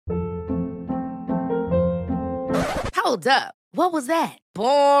Hold up. What was that?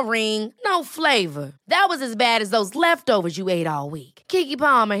 Boring. No flavor. That was as bad as those leftovers you ate all week. Keke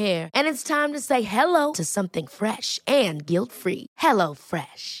Palmer here, and it's time to say hello to something fresh and guilt-free. Hello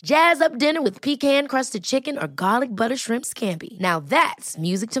Fresh. Jazz up dinner with pecan-crusted chicken or garlic butter shrimp scampi. Now that's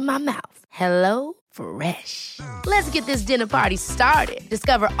music to my mouth. Hello Fresh. Let's get this dinner party started.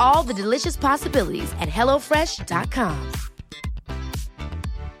 Discover all the delicious possibilities at hellofresh.com.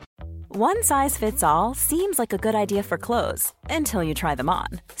 One size fits all seems like a good idea for clothes until you try them on.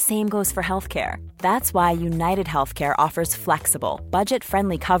 Same goes for healthcare. That's why United Healthcare offers flexible,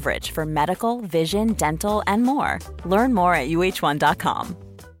 budget-friendly coverage for medical, vision, dental, and more. Learn more at uh1.com.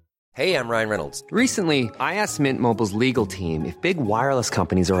 Hey, I'm Ryan Reynolds. Recently, I asked Mint Mobile's legal team if big wireless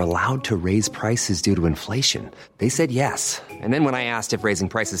companies are allowed to raise prices due to inflation. They said yes. And then when I asked if raising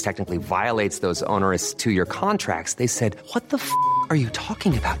prices technically violates those onerous two-year contracts, they said, "What the are you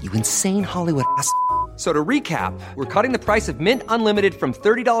talking about, you insane Hollywood ass?" So to recap, we're cutting the price of Mint Unlimited from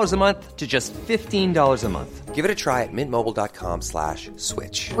 $30 a month to just $15 a month. Give it a try at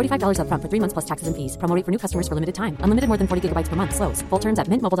mintmobile.com/switch. $45 up front for 3 months plus taxes and fees. Promo rate for new customers for limited time. Unlimited more than 40 gigabytes per month. Slows full terms at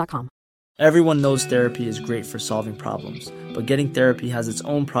mintmobile.com. Everyone knows therapy is great for solving problems, but getting therapy has its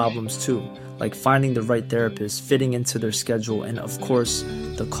own problems too, like finding the right therapist, fitting into their schedule, and of course,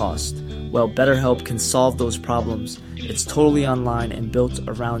 the cost. Well, BetterHelp can solve those problems. It's totally online and built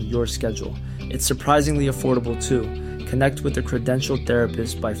around your schedule. It's surprisingly affordable too. Connect with a credentialed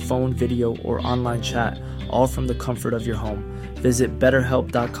therapist by phone, video, or online chat, all from the comfort of your home. Visit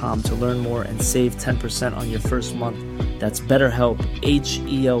BetterHelp.com to learn more and save 10% on your first month. That's BetterHelp,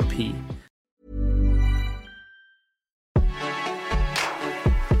 H-E-L-P.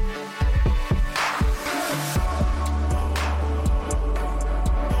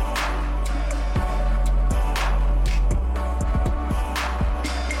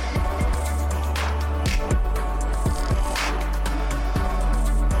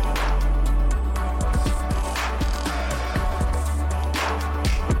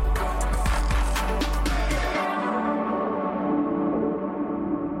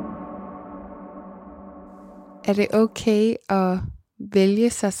 Er det okay at vælge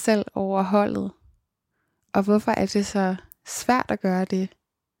sig selv over holdet? Og hvorfor er det så svært at gøre det?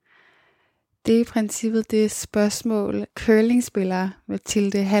 Det er i princippet det spørgsmål, curlingspiller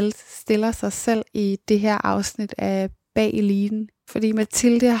Mathilde Halse stiller sig selv i det her afsnit af Bag Eliten. Fordi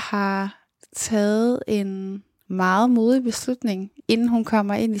Mathilde har taget en meget modig beslutning, inden hun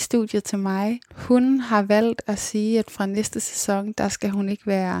kommer ind i studiet til mig. Hun har valgt at sige, at fra næste sæson, der skal hun ikke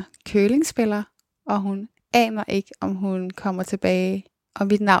være curlingspiller, og hun aner ikke, om hun kommer tilbage. Og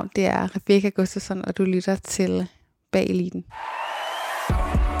mit navn, det er Rebecca Gustafsson, og du lytter til Bag Eliten.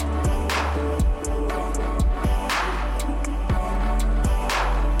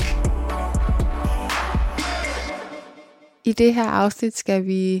 I det her afsnit skal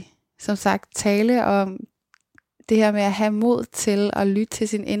vi, som sagt, tale om det her med at have mod til at lytte til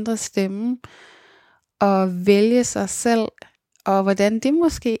sin indre stemme, og vælge sig selv, og hvordan det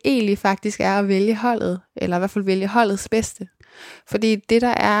måske egentlig faktisk er at vælge holdet, eller i hvert fald vælge holdets bedste. Fordi det,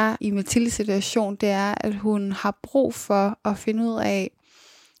 der er i Mathildes situation, det er, at hun har brug for at finde ud af,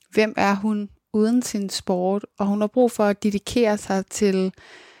 hvem er hun uden sin sport, og hun har brug for at dedikere sig til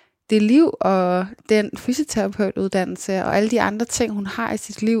det liv og den fysioterapeutuddannelse og alle de andre ting, hun har i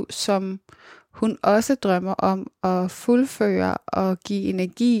sit liv, som hun også drømmer om at fuldføre og give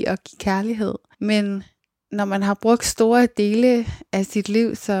energi og give kærlighed. Men når man har brugt store dele af sit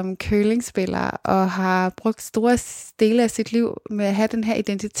liv som curlingspiller, og har brugt store dele af sit liv med at have den her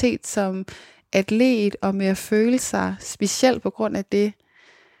identitet som atlet, og med at føle sig specielt på grund af det,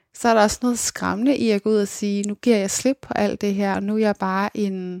 så er der også noget skræmmende i at gå ud og sige, nu giver jeg slip på alt det her, og nu er jeg bare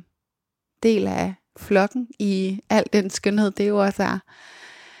en del af flokken i al den skønhed, det jo også er.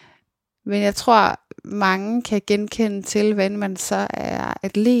 Men jeg tror, mange kan genkende til, hvordan man så er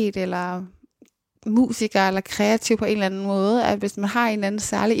atlet, eller musiker, eller kreativ på en eller anden måde, at hvis man har en eller anden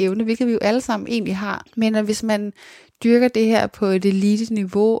særlig evne, hvilket vi jo alle sammen egentlig har, men at hvis man dyrker det her på et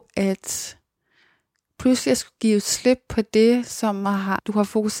elite-niveau, at pludselig skulle give slip på det, som du har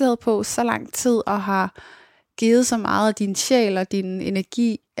fokuseret på så lang tid, og har givet så meget af din sjæl og din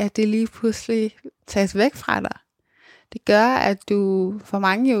energi, at det lige pludselig tages væk fra dig. Det gør, at du for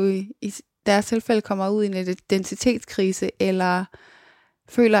mange jo i deres tilfælde kommer ud i en identitetskrise, eller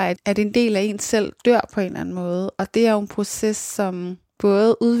føler, at en del af en selv dør på en eller anden måde. Og det er jo en proces, som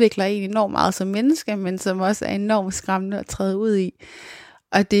både udvikler en enormt meget som menneske, men som også er enormt skræmmende at træde ud i.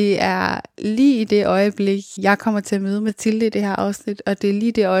 Og det er lige i det øjeblik, jeg kommer til at møde Mathilde i det her afsnit, og det er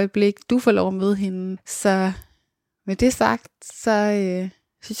lige det øjeblik, du får lov at møde hende. Så med det sagt, så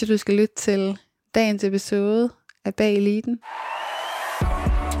synes jeg, du skal lytte til dagens episode af Bag Eliten.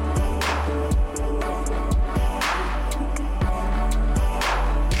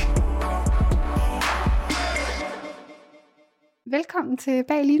 Velkommen til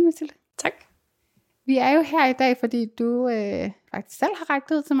Bag Eliten, Mathilde. Tak. Vi er jo her i dag, fordi du faktisk selv har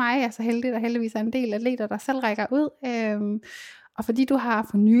rækket ud til mig. Jeg er så heldig, at der heldigvis er en del atleter, der selv rækker ud. Og fordi du har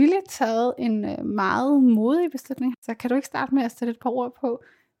for nylig taget en meget modig beslutning, så kan du ikke starte med at sætte et par ord på,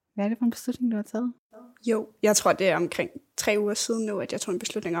 hvad er det for en beslutning, du har taget? Jo, jeg tror, det er omkring 3 uger siden nu, at jeg tog en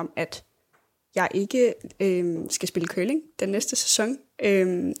beslutning om, at jeg ikke skal spille curling den næste sæson.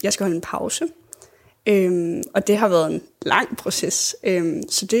 Jeg skal holde en pause. Og det har været en lang proces.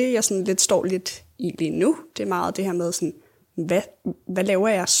 Så det, jeg sådan lidt står lidt i lige nu, det er meget det her med, sådan, hvad laver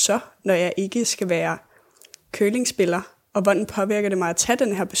jeg så, når jeg ikke skal være curlingspiller? Og hvordan påvirker det mig at tage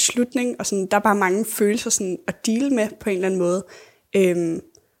den her beslutning? Og sådan, der er bare mange følelser sådan, at deal med på en eller anden måde.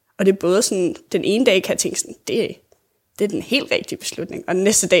 Og det er både sådan, den ene dag kan jeg tænke sådan, det er den helt rigtige beslutning. Og den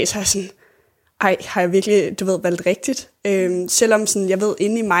næste dag, så er jeg sådan, har jeg virkelig, valgt rigtigt? Selvom sådan, jeg ved,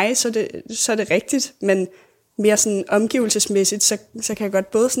 inde i mig, så er det rigtigt. Men mere sådan omgivelsesmæssigt, så kan jeg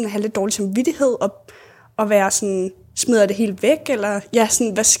godt både sådan have lidt dårlig samvittighed og være sådan, smider det helt væk? Eller ja,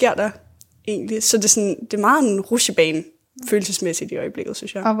 sådan, hvad sker der egentlig? Så det er meget en rushebane følelsesmæssigt i øjeblikket,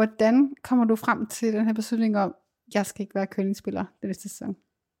 synes jeg. Og hvordan kommer du frem til den her beslutning om, jeg skal ikke være curlingspiller den næste sæson?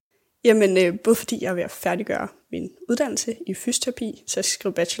 Jamen, både fordi jeg er ved at færdiggøre min uddannelse i fysioterapi, så jeg skal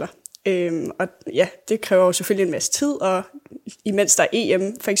skrive bachelor. Og ja, det kræver jo selvfølgelig en masse tid, og imens der er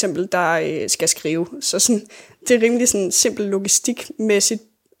EM for eksempel, der skal jeg skrive. Så sådan, det er rimelig sådan simpelt logistikmæssigt,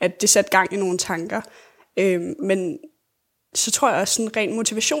 at det satte gang i nogle tanker. Men så tror jeg også sådan rent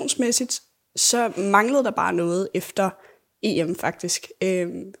motivationsmæssigt, så manglede der bare noget efter EM faktisk.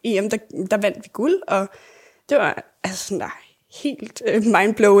 EM, der vandt vi guld, og det var altså sådan helt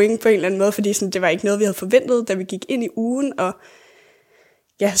mindblowing på en eller anden måde, fordi sådan, det var ikke noget, vi havde forventet, da vi gik ind i ugen, og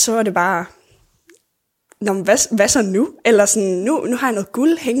ja, så var det bare, hvad så nu? Eller sådan, nu har jeg noget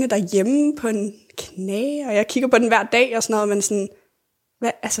guld hængende derhjemme på en knæ, og jeg kigger på den hver dag og sådan noget, men sådan,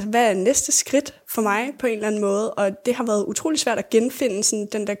 hvad er næste skridt for mig på en eller anden måde? Og det har været utrolig svært at genfinde sådan,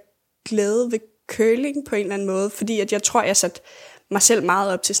 den der glæde ved curling på en eller anden måde, fordi at jeg tror, jeg satte mig selv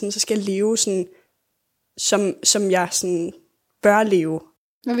meget op til, sådan, så skal jeg leve sådan, som jeg sådan, bør leve.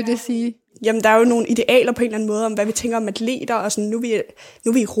 Hvad vil det sige? Jamen, der er jo nogle idealer på en eller anden måde, om hvad vi tænker om atleter, og sådan, nu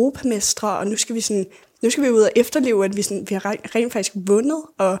er vi europamestre, og nu skal vi ud og efterleve, at vi har rent faktisk vundet,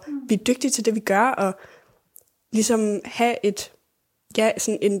 og vi er dygtige til det, vi gør, og ligesom have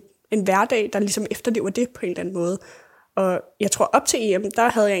sådan en hverdag, der ligesom efterlever det på en eller anden måde. Og jeg tror, op til EM, der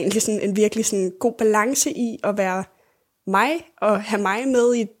havde jeg egentlig sådan en virkelig sådan god balance i at være mig, og have mig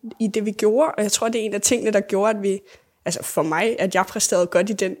med i det, vi gjorde, og jeg tror, det er en af tingene, der gjorde, at altså for mig, at jeg præsterede godt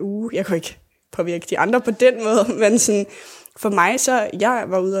i den uge. Jeg kunne ikke påvirke de andre på den måde, men sådan, for mig, så jeg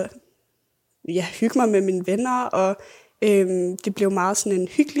var ude og hygge mig med mine venner, og det blev meget sådan en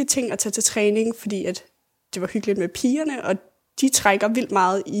hyggelig ting at tage til træning, fordi at det var hyggeligt med pigerne, og de trækker vildt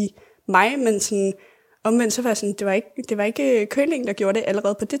meget i mig, men sådan, omvendt så var sådan, det var ikke curling, der gjorde det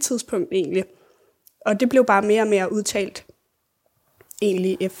allerede på det tidspunkt egentlig. Og det blev bare mere og mere udtalt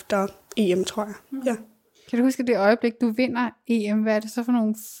egentlig efter EM, tror jeg. Ja. Kan du huske det øjeblik, du vinder EM? Hvad er det så for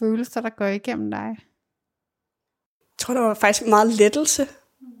nogle følelser, der går igennem dig? Jeg tror, der var faktisk meget lettelse.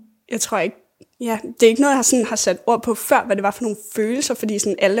 Jeg tror ikke, det er ikke noget, jeg sådan har sat ord på før, hvad det var for nogle følelser, fordi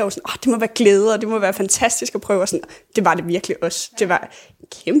sådan alle er jo sådan, det må være glæde, og det må være fantastisk at prøve, og sådan, det var det virkelig også. Det var en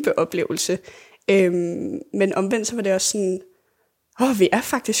kæmpe oplevelse. Men omvendt så var det også sådan, vi er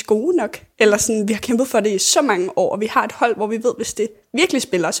faktisk gode nok, eller sådan, vi har kæmpet for det i så mange år, og vi har et hold, hvor vi ved, hvis det virkelig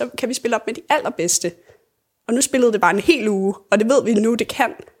spiller, så kan vi spille op med de allerbedste. Og nu spillede det bare en hel uge, og det ved vi nu, det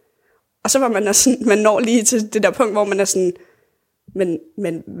kan. Og så var man sådan, man når lige til det der punkt, hvor man er sådan,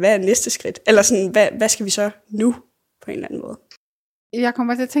 men hvad er næste skridt? Eller sådan, hvad skal vi så nu, på en eller anden måde? Jeg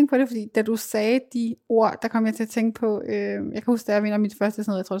kommer til at tænke på det, fordi da du sagde de ord, der kom jeg til at tænke på, jeg kan huske, da jeg vinder mit første,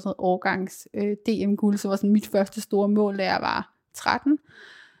 sådan noget, jeg tror det sådan noget årgangs DM-guld, så var sådan mit første store mål, da jeg var 13.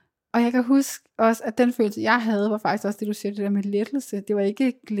 Og jeg kan huske også, at den følelse, jeg havde, var faktisk også det, du siger, det der med lettelse. Det var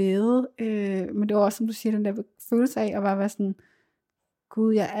ikke glæde, men det var også, som du siger, den der følelse af at bare være sådan,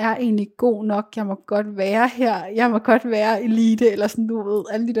 Gud, jeg er egentlig god nok, jeg må godt være her, jeg må godt være elite, eller sådan, du ved,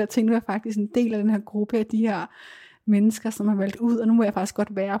 alle de der ting, nu er jeg faktisk en del af den her gruppe af de her mennesker, som har valgt ud, og nu må jeg faktisk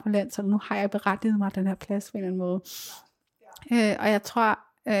godt være på land, så nu har jeg berettiget mig den her plads på en eller anden måde. Og jeg tror,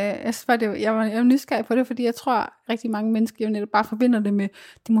 jeg var nysgerrig på det, fordi jeg tror, rigtig mange mennesker jo netop bare forbinder det med,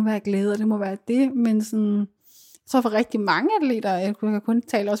 det må være glæde, og det må være det, men sådan, jeg tror for rigtig mange atleter, jeg kan kun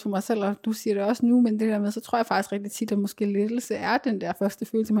tale også for mig selv, og du siger det også nu, men det der med, så tror jeg faktisk rigtig tit, at måske lettelse er den der første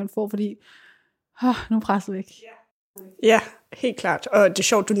følelse, man får, fordi Nu er presset væk. Ja, helt klart. Og det er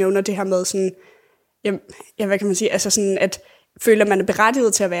sjovt, du nævner det her med sådan, ja, hvad kan man sige, altså sådan, at føler man er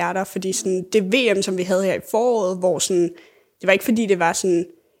berettiget til at være der, fordi sådan, det VM, som vi havde her i foråret, hvor sådan, det var ikke fordi, det var sådan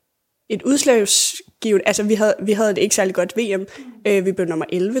et udslagsgivet, altså vi havde et ikke særlig godt VM, vi blev nummer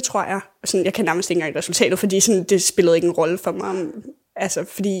 11, tror jeg, og sådan, jeg kan nærmest ikke engang resultatet, fordi sådan, det spillede ikke en rolle for mig, altså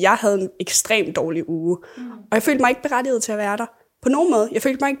fordi jeg havde en ekstremt dårlig uge, og jeg følte mig ikke berettiget til at være der, på nogen måde. Jeg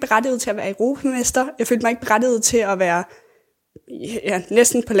følte mig ikke berettiget til at være europamester, jeg følte mig ikke berettiget til at være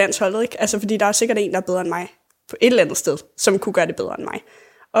næsten på landsholdet, ikke? Altså fordi der er sikkert en, der er bedre end mig, på et eller andet sted, som kunne gøre det bedre end mig.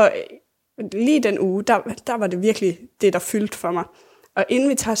 Og lige den uge, der var det virkelig det, der fyldte for mig. Og inden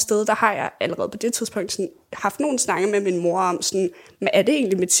vi tager afsted, der har jeg allerede på det tidspunkt sådan, haft nogle snakke med min mor om, sådan, men er det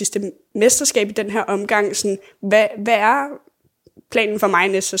egentlig mit sidste mesterskab i den her omgang? Sådan, hvad er planen for mig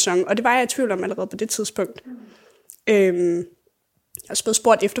næste sæson? Og det var jeg i tvivl om allerede på det tidspunkt. Jeg har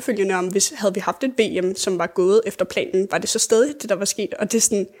spurgt efterfølgende om, hvis havde vi haft et VM, som var gået efter planen, var det så stadig det, der var sket? Og det, er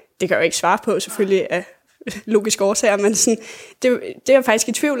sådan, det kan jeg jo ikke svare på, selvfølgelig af logiske årsager, men sådan, det er jeg faktisk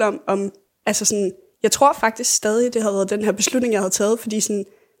i tvivl om altså sådan, jeg tror faktisk stadig, det havde været den her beslutning, jeg havde taget, fordi sådan,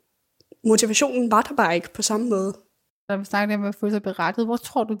 motivationen var der bare ikke på samme måde. Når vi snakker om at føle sig berettiget, hvor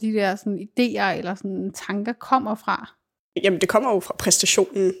tror du, de der sådan, idéer eller sådan, tanker kommer fra? Jamen, det kommer jo fra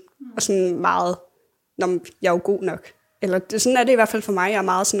præstationen, og sådan meget, når jeg er jo god nok. Eller sådan er det i hvert fald for mig, jeg er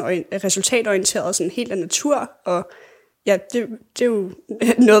meget sådan resultatorienteret, sådan helt af natur, og ja, det er jo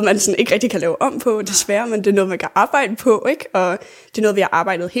noget, man sådan ikke rigtig kan lave om på, desværre, men det er noget, man kan arbejde på, ikke? Og det er noget, vi har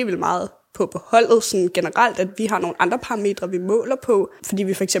arbejdet helt vildt meget på holdet, sådan generelt, at vi har nogle andre parametre, vi måler på, fordi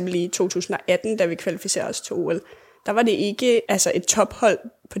vi for eksempel i 2018, da vi kvalificerede os til OL, der var det ikke altså et tophold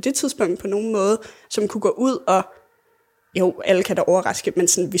på det tidspunkt på nogen måde, som kunne gå ud og, jo, alle kan da overraske, men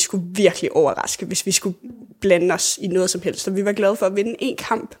sådan, vi skulle virkelig overraske, hvis vi skulle blande os i noget som helst, og vi var glade for at vinde en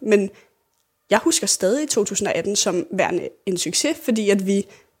kamp, men jeg husker stadig 2018 som værende en succes, fordi at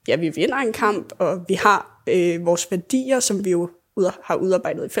vi vinder en kamp, og vi har vores værdier, som vi jo har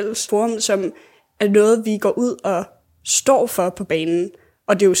udarbejdet i fælles forum, som er noget, vi går ud og står for på banen.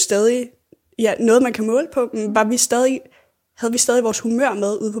 Og det er jo stadig noget, man kan måle på, men havde vi stadig vores humør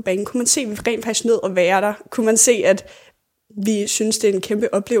med ude på banen? Kunne man se, at vi rent faktisk nød at være der? Kunne man se, at vi synes, det er en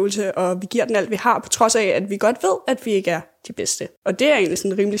kæmpe oplevelse, og vi giver den alt, vi har, på trods af, at vi godt ved, at vi ikke er de bedste. Og det er jeg egentlig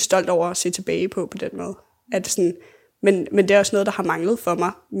sådan rimelig stolt over at se tilbage på den måde. At sådan, men det er også noget, der har manglet for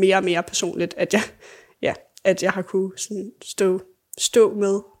mig mere og mere personligt, at jeg har kunne sådan stå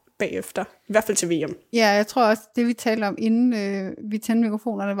med bagefter. I hvert fald til VM. Ja, jeg tror også, det vi talte om, inden vi tændte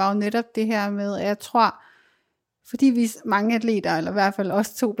mikrofonerne, var jo netop det her med, at jeg tror, fordi vi mange atleter, eller i hvert fald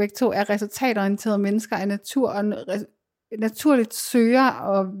os begge to, er resultatorienterede mennesker af natur, og naturligt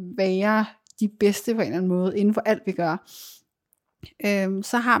søger at være de bedste på en eller anden måde, inden for alt vi gør.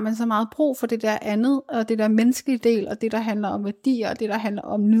 Så har man så meget brug for det der andet, og det der menneskelige del, og det der handler om værdier, og det der handler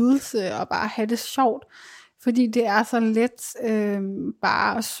om nydelse, og bare have det sjovt. Fordi det er så let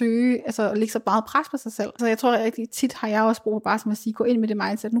bare at søge, altså at lægge så meget pres på sig selv. Så jeg tror rigtig tit har jeg også brug for bare som at sige, gå ind med det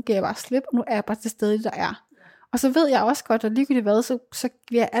mindset, nu giver jeg bare slip, og nu er jeg bare til stede, der er. Og så ved jeg også godt, at ligegyldigt hvad, så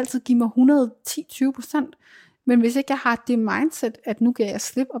vil jeg altid give mig 110-20%. Men hvis ikke jeg har det mindset, at nu giver jeg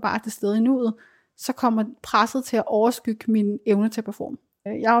slip og bare er til stede i nuet, så kommer presset til at overskygge min evne til at performe.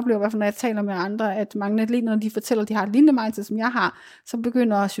 Jeg oplever i hvert fald, når jeg taler med andre, at mange atleter, når de fortæller, at de har et lignende mindset, som jeg har, så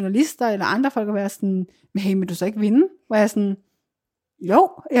begynder journalister eller andre folk at være sådan, men hey, vil du så ikke vinde? Hvor jeg er sådan, jo,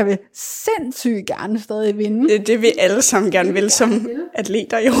 jeg vil sindssygt gerne stadig vinde. Det er det, vi alle sammen gerne vil som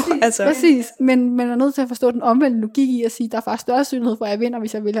atleter, jo. Præcis. Men man er nødt til at forstå den omvendte logik i at sige, at der er faktisk større synlighed for, at jeg vinder,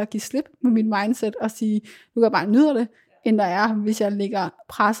 hvis jeg vil have give slip med mit mindset og sige, nu kan jeg bare nyde det, end der er, hvis jeg ligger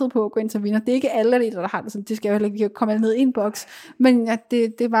presset på at gå ind til vinder. Det er ikke alle atleter, der har det sådan, det skal jeg heller ikke komme ned i en boks. Men ja,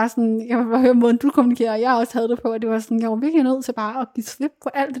 det var sådan, jeg var høre måden, du kommunikerer, og jeg også havde det på, at det var sådan, jeg var virkelig nødt til bare at give slip på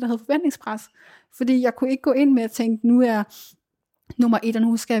alt det, der hed forventningspres. Fordi jeg kunne ikke gå ind med at tænke, nu er nummer 1, og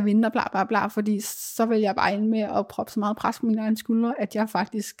nu skal jeg vinde, og bla bla bla, fordi så vil jeg bare ind med at proppe så meget pres på mine egne skuldre, at jeg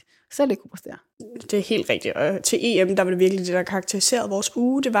faktisk selv ikke kunne præstere. Det er helt rigtigt, og til EM, der var det virkelig det, der karakteriserede vores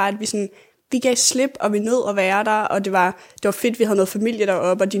uge, det var, at vi gav slip, og vi nød at være der, og det var fedt, vi havde noget familie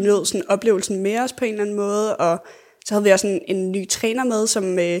deroppe, og de nød sådan oplevelsen med os på en eller anden måde, og så havde vi også en ny træner med, som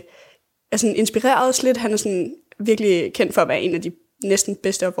sådan inspirerede os lidt. Han er sådan virkelig kendt for at være en af de næsten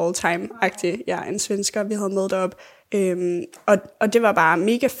bedste of all time-agtige. Ja, en svensker, vi havde med deroppe. Og det var bare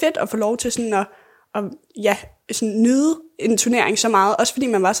mega fedt at få lov til sådan at sådan nyde en turnering så meget, også fordi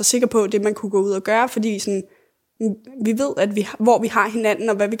man var så sikker på det, man kunne gå ud og gøre, fordi sådan, vi ved, at hvor vi har hinanden,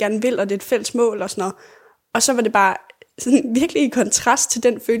 og hvad vi gerne vil, og det er et fælles mål og sådan noget. Og så var det bare sådan virkelig i kontrast til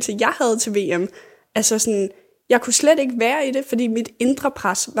den følelse, jeg havde til VM. Altså sådan, jeg kunne slet ikke være i det, fordi mit indre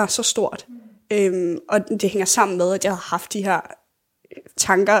pres var så stort. Og det hænger sammen med, at jeg havde haft de her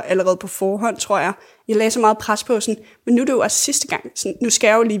tanker allerede på forhånd, tror jeg. Jeg lagde så meget pres på, sådan, men nu er det jo også sidste gang. Sådan, nu skal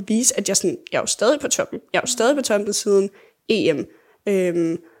jeg jo lige vise, at jeg er jo stadig på toppen. Jeg er jo stadig på toppen siden EM.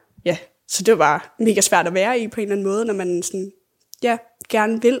 Så det var bare mega svært at være i på en eller anden måde, når man sådan,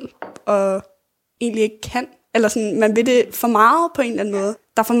 gerne vil, og egentlig ikke kan. Eller sådan, man vil det for meget på en eller anden måde.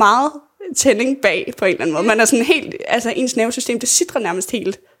 Der er for meget tænding bag på en eller anden måde. Man er sådan helt, altså ens nervesystem, det sidder nærmest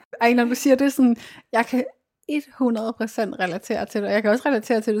helt. Ej, når du siger det sådan, jeg kan 100% relatere til det, og jeg kan også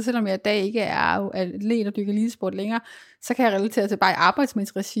relatere til det, selvom jeg i dag ikke er atlet og dykker elitesport længere, så kan jeg relatere til bare i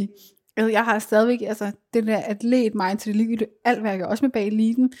arbejdsmæssig regi. Jeg har stadigvæk, altså det der atlet mind til det liv, alt hvad jeg gør, også med bag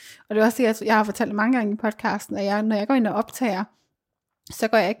eliten, og det er også det, jeg har fortalt mange gange i podcasten, at når jeg går ind og optager, så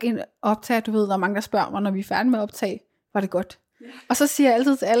går jeg ikke ind og optager, du ved, der er mange, der spørger mig, når vi er færdige med at optage, var det godt? Og så siger jeg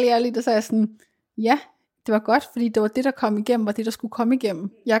altid til alle ærligt, og så er jeg sådan, ja, det var godt, fordi det var det, der kom igennem, og det, der skulle komme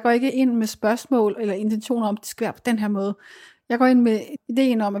igennem. Jeg går ikke ind med spørgsmål eller intentioner om, at det skal være på den her måde. Jeg går ind med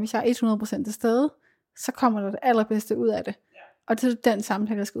ideen om, at hvis jeg er 100% til stede, så kommer der det allerbedste ud af det. Og det er den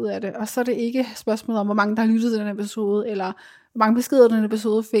samtale, der skal ud af det. Og så er det ikke spørgsmål om, hvor mange der har lyttet til den episode, eller hvor mange beskeder den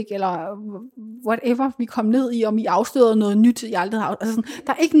episode fik, eller whatever vi kom ned i, om I afslørede noget nyt, I aldrig har. Altså sådan,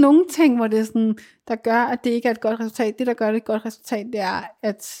 der er ikke nogen ting, hvor det er sådan, der gør, at det ikke er et godt resultat. Det, der gør det et godt resultat, det er,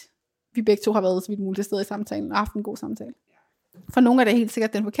 at vi begge to har været så vidt muligt til stede i samtalen, og haft en god samtale. For nogle er det helt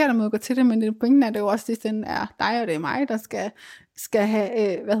sikkert den forkerte måde at gå til det, men pointen er det jo også, at den er dig, og det er mig, der skal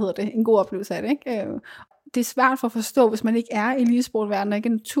have, en god oplevelse af det, ikke? Det er svært for at forstå, hvis man ikke er i elitesportverdenen, og ikke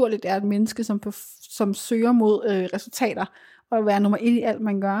naturligt er et menneske, som søger mod resultater, og at være nummer 1 i alt,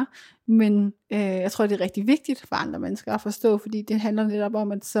 man gør. Men jeg tror, det er rigtig vigtigt for andre mennesker at forstå, fordi det handler netop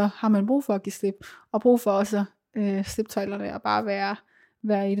om, at så har man brug for at give slip, og brug for også slippe tøjlerne, og bare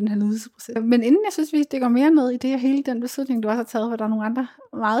være i den her lidelsesproces. Men inden jeg synes, vi dykker mere ned i det, og hele den beslutning, du også har taget, for der er nogle andre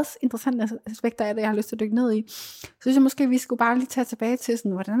meget interessante aspekter af det, jeg har lyst til at dykke ned i, så synes jeg måske, vi skulle bare lige tage tilbage til,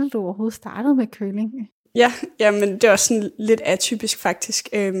 sådan, hvordan du overhovedet startede med curling? Ja, men det er også sådan lidt atypisk faktisk.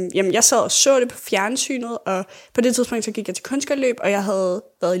 Jamen, jeg sad og så det på fjernsynet, og på det tidspunkt så gik jeg til kunstskøjteløb, og jeg havde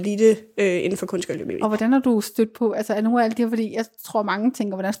været elite inden for kunstskøjteløb. Og hvordan har du stødt på, altså er nogle af alle de her, fordi jeg tror mange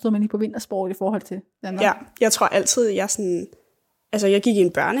tænker, hvordan stod man lige på vintersport i forhold til Danmark? Ja, jeg tror altid, jeg gik i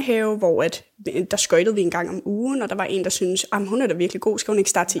en børnehave, hvor der skøjtede vi en gang om ugen, og der var en, der syntes, hun er da virkelig god, skal hun ikke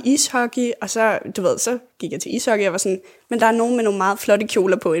starte til ishockey? Og så, så gik jeg til ishockey, og var sådan, men der er nogen med nogle meget flotte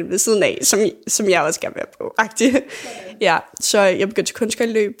kjoler på ved siden af, som jeg også gerne vil være på. Ja, så jeg begyndte til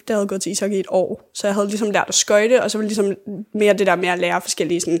kunstskøjteløb, der havde gået til ishockey i et år, så jeg havde ligesom lært at skøjte, og så var det ligesom mere det der med at lære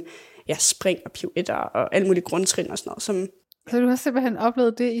forskellige sådan, spring og pirouetter og alle mulige grundtrin og sådan noget, Så du har simpelthen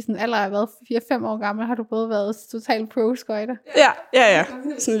oplevet det i sådan alder af 4-5 år gammel, har du både været total pro-skøjter? Ja.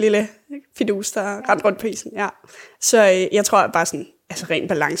 Sådan en lille fidus, der rent rundt på isen, ja. Så jeg tror bare sådan, rent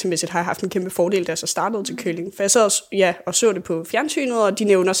balancemæssigt har jeg haft en kæmpe fordel, da jeg så startede til curling. For jeg sad og så det på fjernsynet, og de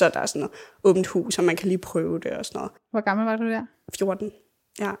nævner så, at der er sådan noget åbent hus, og man kan lige prøve det og sådan noget. Hvor gammel var du der? 14,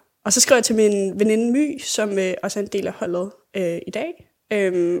 ja. Og så skrev jeg til min veninde My, som også er en del af holdet i dag,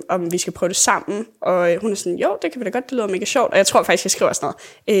 om vi skal prøve det sammen, og hun er sådan, jo, det kan vi da godt, det lyder mega sjovt, og jeg tror faktisk, jeg skriver sådan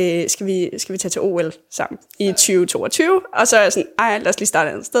noget, skal vi tage til OL sammen i 2022, og så er jeg sådan, lad os lige starte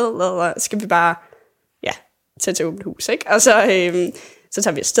et andet sted, og skal vi bare, tage til åbent hus, ikke? Og så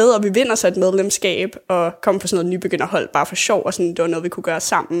tager vi afsted, og vi vinder så et medlemskab, og kommer på sådan noget nybegynderhold, bare for sjov, og sådan, det var noget, vi kunne gøre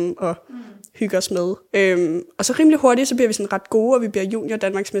sammen, og hygge os med. Og så rimelig hurtigt, så bliver vi sådan ret gode, og vi bliver junior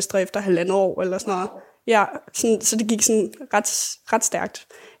Danmarksmestre efter 1,5 år, eller sådan noget. Ja, så det gik sådan ret stærkt.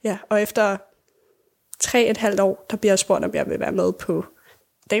 Ja, og efter 3,5 år, der bliver jeg spurgt, om jeg vil være med på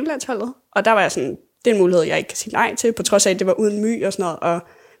damelandsholdet. Og der var jeg sådan, det er en mulighed, jeg ikke kan sige nej til, på trods af, at det var uden My og sådan noget. Og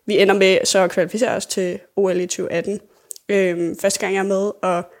vi ender med så at kvalificere os til OL i 2018. Første gang jeg er med,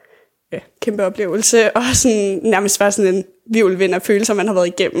 og kæmpe oplevelse. Og sådan, nærmest var sådan en virvelvind af følelser, man har været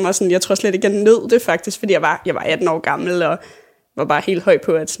igennem. Og sådan, jeg tror slet ikke, jeg nød det faktisk, fordi jeg var 18 år gammel, og var bare helt høj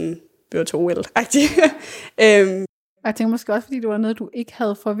på, at sådan, vi var til OL-agtigt. Jeg tænker måske også, fordi det var noget, du ikke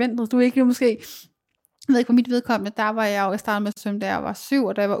havde forventet. Du ikke måske, jeg ved ikke, på mit vedkommende, der var jeg startede med at svømme, da jeg var 7,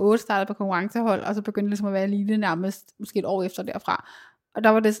 og da jeg var 8, startede på konkurrencehold, og så begyndte ligesom at være elite nærmest, måske et år efter derfra. Og der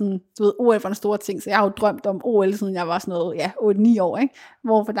var det sådan, du ved, OL var en stor ting, så jeg har jo drømt om OL, siden jeg var sådan noget, 8-9 år, ikke?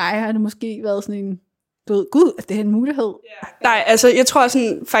 Hvor for dig har det måske været sådan en, du ved, gud, at det er en mulighed. Nej, altså jeg tror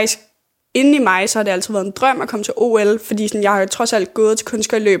sådan, faktisk, inde i mig, så har det altid været en drøm at komme til OL, fordi sådan, jeg har jo trods alt gået til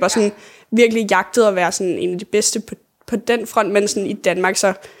kunstskøjteløb, og sådan virkelig jagtet at være sådan en af de bedste på den front, men sådan i Danmark,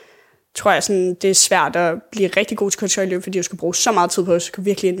 så tror jeg sådan, det er svært at blive rigtig god til kunstskøjteløb, fordi du skal bruge så meget tid på det, så du skal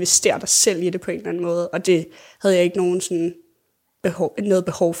virkelig investere dig selv i det på en eller anden måde, og det havde jeg ikke nogen sådan noget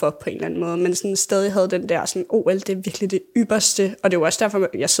behov for på en eller anden måde, men sådan stadig havde den der sådan, OL, det er virkelig det ypperste, og det er jo også derfor,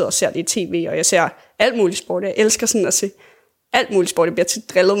 jeg sidder og ser det i tv, og jeg ser alt muligt sport. Jeg elsker sådan at se alt muligt sport. Jeg bliver til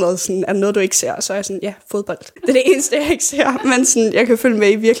drillet med, sådan, er noget, du ikke ser? Så er jeg sådan, ja, fodbold. Det er det eneste, jeg ikke ser, men sådan, jeg kan følge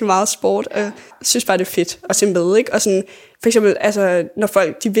med i virkelig meget sport, og jeg synes bare, det er fedt at se med, ikke? Og sådan, for eksempel, altså, når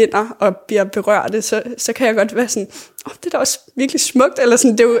folk de vinder og bliver berørte, så kan jeg godt være sådan, det er da også virkelig smukt, eller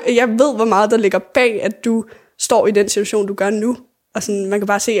sådan, det er jo, jeg ved, hvor meget der ligger bag, at du står i den situation, du gør nu. Og sådan, man kan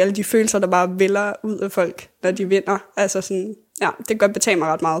bare se alle de følelser, der bare vælger ud af folk, når de vinder. Altså sådan, ja, det kan godt betale mig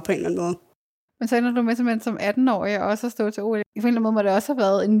ret meget på en eller anden måde. Men så ender du med simpelthen som 18-årig og også at stå til OL. I en eller anden måde må det også have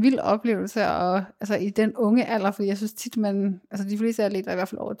været en vild oplevelse, og altså i den unge alder, fordi jeg synes tit, altså de fleste atleter er i hvert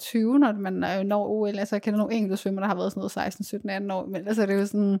fald over 20, når man når OL. Altså jeg kender nogle enkelte svømmer, der har været sådan noget 16, 17, 18 år, men altså det er jo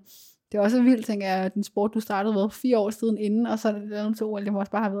sådan, det er også vildt, tænker jeg, den sport, du startede med 4 år siden inden, og så er det nu til OL, det må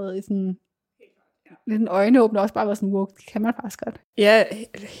også bare have været i sådan lidt en øjenåbner, også bare været sådan, wow, det kan man faktisk godt. Ja,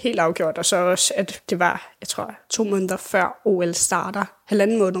 helt afgjort, og så også, at det var, jeg tror, 2 måneder før OL starter,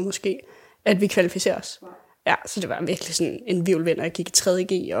 1,5 måned måske, at vi kvalificerer os. Ja, så det var virkelig sådan en hvirvelvind, og jeg gik i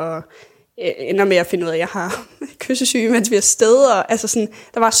 3.G, og ender med at finde ud af, at jeg har kyssesyge, mens vi er afsted, og altså sådan,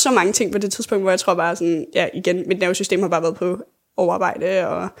 der var så mange ting på det tidspunkt, hvor jeg tror bare sådan, ja, igen, mit nervesystem har bare været på overarbejde,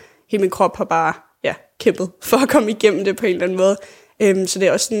 og hele min krop har bare, ja, kæmpet for at komme igennem det på en eller anden måde. Så det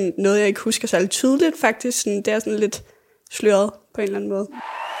er også sådan noget, jeg ikke husker særlig tydeligt, faktisk. Sådan, det er sådan lidt sløret på en eller anden måde.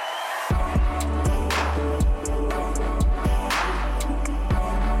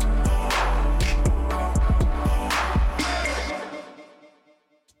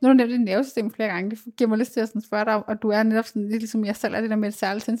 Nu har du nævnt dit nervesystem flere gange. Det giver mig lyst til at spørge dig om, og du er netop sådan lidt ligesom jeg selv er det der med et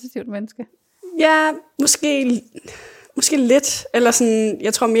særligt sensitivt menneske. Ja, måske lidt. Eller sådan,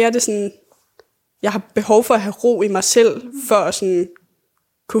 jeg tror mere, det er sådan, jeg har behov for at have ro i mig selv, for at sådan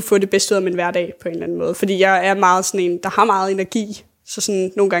kunne få det bedste ud af min hverdag på en eller anden måde. Fordi jeg er meget sådan en, der har meget energi, så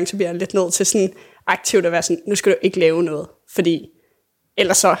sådan nogle gange så bliver jeg lidt nødt til sådan aktivt at være sådan, nu skal du ikke lave noget, fordi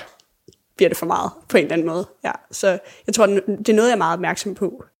ellers så bliver det for meget på en eller anden måde. Ja, så jeg tror, det er noget, jeg er meget opmærksom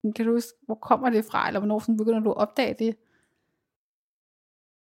på. Kan du huske, hvor kommer det fra, eller hvornår sådan begynder du at opdage det?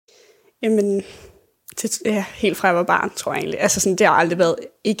 Jamen, det er helt fra jeg var barn, tror jeg egentlig. Altså sådan, det har aldrig været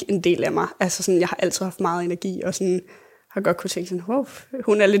ikke en del af mig. Altså sådan, jeg har altid haft meget energi, og sådan har godt kunne tænke sådan, wow,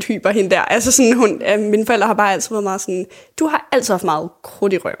 hun er lidt hyper hende der. Altså sådan, mine forældre har bare altid været meget sådan, du har altid haft meget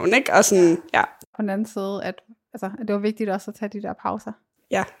krudt i røven, ikke? Og sådan, ja. På den anden side, at det var vigtigt også at tage de der pauser.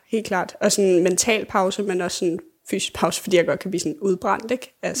 Ja, helt klart. Og sådan en mental pause, men også sådan fysisk pause, fordi jeg godt kan blive sådan udbrændt,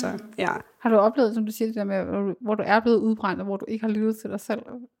 ikke? Altså, ja. Har du oplevet, som du siger, det der med, hvor du er blevet udbrændt, og hvor du ikke har lyttet til dig selv?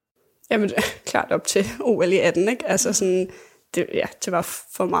 Jamen, klart op til OL i 18, ikke? Altså sådan, det var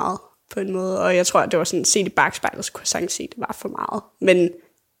for meget på en måde, og jeg tror, at det var sådan, set i bagspejlet, så kunne jeg sagtens se, at det var for meget. Men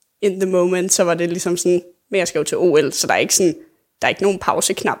in the moment, så var det ligesom sådan, men jeg skal jo til OL, så der er ikke nogen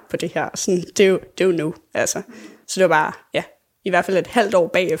pauseknap på det her. Sådan, det er jo nu, altså. Så det var bare, ja, i hvert fald et halvt år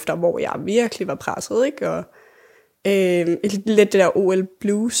bagefter, hvor jeg virkelig var presset, ikke? Og lidt det der OL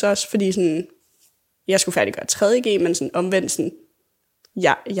blues også, fordi sådan, jeg skulle færdiggøre 3.G, men sådan omvendt sådan,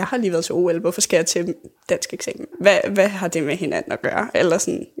 jeg har lige været til OL, hvorfor skal jeg til dansk eksamen? Hvad har det med hinanden at gøre? Eller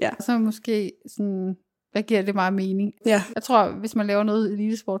sådan, ja. Så måske sådan, hvad giver det meget mening? Ja. Jeg tror, hvis man laver noget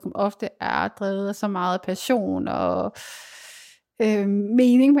elitesport, som ofte er drevet af så meget passion og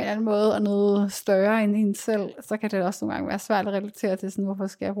mening på en eller anden måde, og noget større end en selv, så kan det også nogle gange være svært at relatere til sådan, hvorfor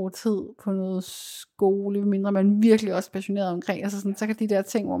skal jeg bruge tid på noget skole, mindre man virkelig også er passioneret omkring. Altså sådan, så kan de der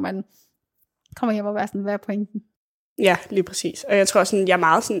ting, hvor man kommer hjem og være sådan, hvad er pointen? Ja, lige præcis. Og jeg tror sådan, jeg er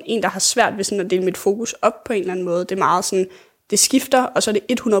meget sådan en, der har svært ved sådan at dele mit fokus op på en eller anden måde. Det er meget sådan, det skifter, og så er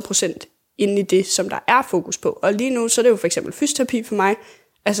det 100% inde i det, som der er fokus på. Og lige nu, så er det jo for eksempel fysioterapi for mig.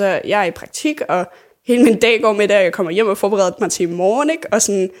 Altså, jeg er i praktik, og hele min dag går med det, at jeg kommer hjem og forbereder mig til i morgen, ikke? Og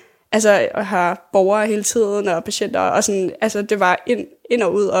sådan, altså, jeg har borgere hele tiden, og patienter, og sådan, altså, det var ind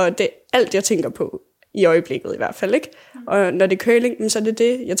og ud, og det er alt, jeg tænker på i øjeblikket i hvert fald, ikke? Og når det er curling, så er det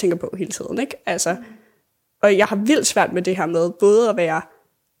det, jeg tænker på hele tiden, ikke? Altså, og jeg har vildt svært med det her med, både at være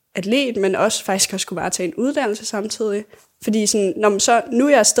atlet, men også faktisk at skulle bare tage en uddannelse samtidig. Fordi sådan, nu er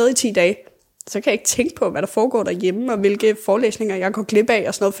jeg afsted i 10 dage, så kan jeg ikke tænke på, hvad der foregår derhjemme, og hvilke forelæsninger jeg går glip af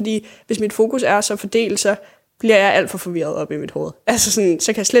og sådan noget. Fordi hvis mit fokus er så fordelt, så bliver jeg alt for forvirret op i mit hoved. Altså sådan,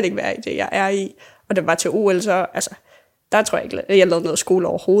 så kan jeg slet ikke være i det, jeg er i. Og det var til OL, så altså, der tror jeg ikke, jeg lavede noget skole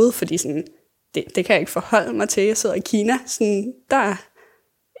overhovedet, fordi sådan, det kan jeg ikke forholde mig til. Jeg sidder i Kina, sådan, der er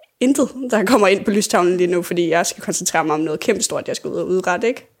intet, der kommer ind på lystavlen lige nu, fordi jeg skal koncentrere mig om noget kæmpe stort, jeg skal ud og udrette,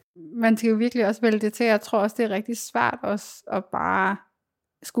 ikke? Man skal jo virkelig også vælge det til. Jeg tror også, det er rigtig svært også at bare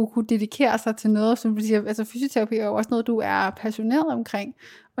skulle kunne dedikere sig til noget, som du siger, altså fysioterapi er jo også noget, du er passioneret omkring,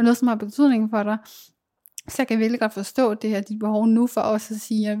 og noget, som har betydning for dig. Så jeg kan virkelig godt forstå det her, dit behov nu for os at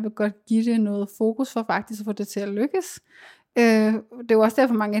sige, at jeg vil godt give det noget fokus for faktisk at få det til at lykkes. Det er jo også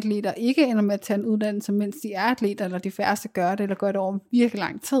derfor, mange atleter ikke ender med at tage en uddannelse, mens de er atleter, eller de færreste gør det, eller gør det over virkelig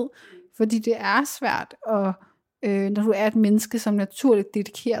lang tid. Fordi det er svært, og når du er et menneske, som naturligt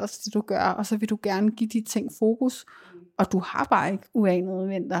dedikerer dig til det, du gør, og så vil du gerne give de ting fokus, og du har bare ikke uanede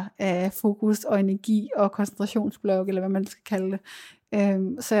mængder af fokus og energi og koncentrationsblok, eller hvad man skal kalde det.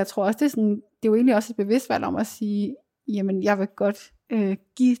 Så jeg tror også, det er jo egentlig også et bevidst valg om at sige, jamen jeg vil godt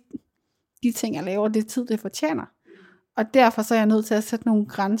give de ting, jeg laver, det tid, det fortjener. Og derfor så er jeg nødt til at sætte nogle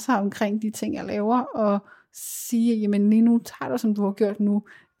grænser omkring de ting, jeg laver, og sige, jamen lige nu tager du, som du har gjort nu.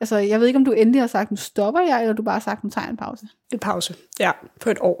 Altså, jeg ved ikke, om du endelig har sagt, nu stopper jeg, eller du bare har sagt, nu tager jeg en pause. En pause, ja, på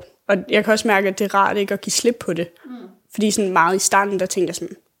et år. Og jeg kan også mærke, at det er rart ikke at give slip på det. Fordi sådan meget i starten, der tænkte jeg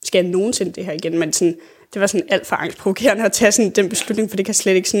sådan, skal jeg nogensinde det her igen? Men sådan, det var sådan alt for angstprovokerende at tage sådan den beslutning, for det kan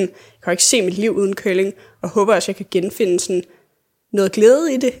slet ikke sådan, jeg kan ikke se mit liv uden curling, og håber også, at jeg kan genfinde sådan noget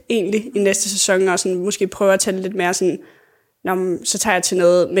glæde i det egentlig i næste sæson, og sådan måske prøve at tage det lidt mere sådan, så tager jeg til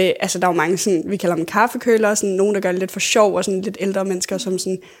noget med, altså der er jo mange sådan, vi kalder dem kaffekøler, sådan nogen, der gør det lidt for sjov, og sådan lidt ældre mennesker, som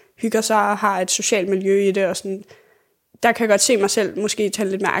sådan hygger sig og har et socialt miljø i det, og sådan, der kan jeg godt se mig selv måske tage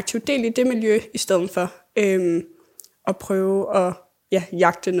lidt mere aktiv del i det miljø, i stedet for at prøve at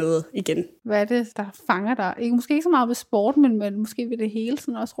jagte noget igen. Hvad er det, der fanger dig? Måske ikke så meget ved sporten, men måske ved det hele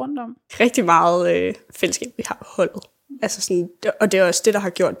sådan også rundt om? Rigtig meget fællesskab, vi har holdet. Altså sådan, og det er også det, der har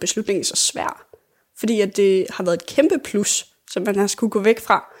gjort beslutningen så svær. Fordi at det har været et kæmpe plus, som man har skulle gå væk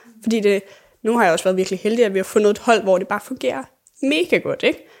fra. Fordi nu har jeg også været virkelig heldig, at vi har fundet et hold, hvor det bare fungerer mega godt,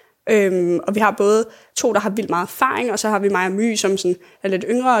 ikke? Og vi har både 2, der har vildt meget erfaring, og så har vi mig og My, som sådan er lidt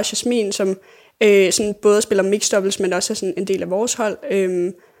yngre, og Jasmin, som sådan både spiller mixed doubles, men også er sådan en del af vores hold.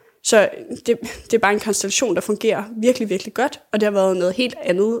 Så det er bare en konstellation, der fungerer virkelig, virkelig godt, og det har været noget helt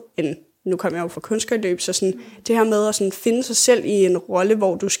andet end, nu kommer jeg jo fra kunstskøjteløb, så sådan, det her med at sådan finde sig selv i en rolle,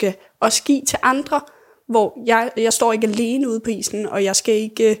 hvor du skal også give til andre, hvor jeg står ikke alene ude på isen, og jeg skal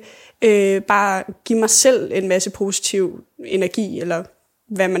ikke bare give mig selv en masse positiv energi, eller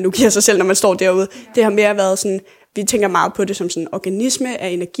hvad man nu giver sig selv, når man står derude. Det har mere været sådan, vi tænker meget på det som sådan en organisme af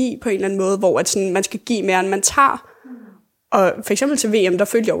energi på en eller anden måde, hvor at sådan, man skal give mere, end man tager. Og for eksempel til VM, der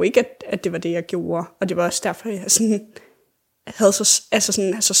følte jeg jo ikke, at det var det, jeg gjorde. Og det var også derfor, jeg sådan havde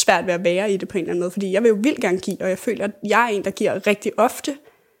så svært ved at være i det på en eller anden måde. Fordi jeg vil jo vildt gerne give, og jeg føler, at jeg er en, der giver rigtig ofte.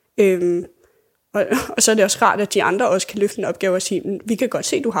 Og så er det også rart, at de andre også kan løfte en opgave og sige, vi kan godt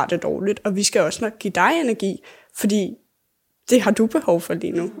se, at du har det dårligt, og vi skal også nok give dig energi, fordi det har du behov for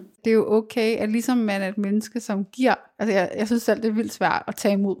lige nu. Det er jo okay, at ligesom man er et menneske, som giver, altså jeg synes selv, det er vildt svært at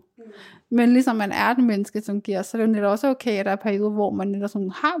tage imod. Men ligesom man er et menneske, som giver, så er det jo netop også okay, at der er perioder, hvor man netop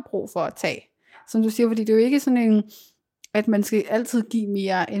sådan har brug for at tage. Som du siger, fordi det er jo ikke sådan en, at man skal altid give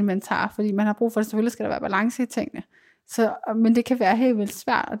mere, end man tager, fordi man har brug for det. Selvfølgelig skal der være balance i tingene. Men det kan være helt vildt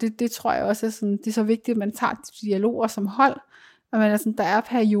svært, og det tror jeg også er sådan, det er så vigtigt, at man tager dialoger som hold. Og man er sådan, der er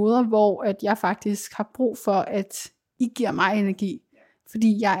perioder, hvor at jeg faktisk har brug for, at I giver mig energi,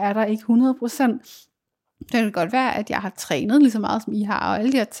 fordi jeg er der ikke 100%. Det kan godt være, at jeg har trænet lige så meget, som I har, og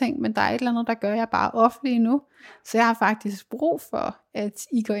alle de her ting, men der er et eller andet, der gør jeg bare ofte endnu. Så jeg har faktisk brug for, at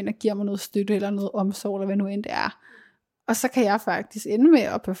I går ind og giver mig noget støtte, eller noget omsorg, eller hvad nu end det er. Og så kan jeg faktisk ende med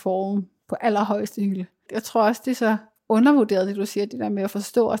at performe på allerhøjeste hylde. Jeg tror også, det er så undervurderet, det du siger, det der med at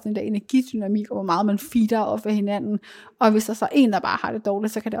forstå også den der energidynamik, og hvor meget man feeder op af hinanden. Og hvis der så er en, der bare har det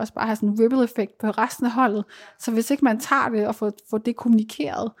dårligt, så kan det også bare have sådan en ripple effekt på resten af holdet. Så hvis ikke man tager det og får det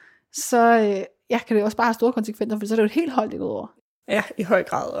kommunikeret, så kan det også bare have store konsekvenser, for så er det jo et helt hold, det går over. Ja, i høj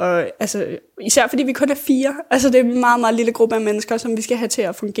grad. Og altså, især fordi vi kun er 4. Altså det er en meget, meget lille gruppe af mennesker, som vi skal have til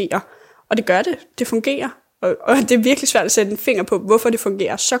at fungere. Og det gør det. Det fungerer. Og det er virkelig svært at sætte en finger på, hvorfor det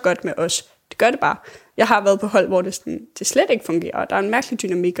fungerer så godt med os. Det gør det bare. Jeg har været på hold, hvor det slet ikke fungerer, og der er en mærkelig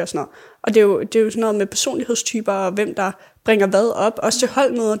dynamik og sådan noget. Og det er jo sådan noget med personlighedstyper, og hvem der bringer hvad op. Også til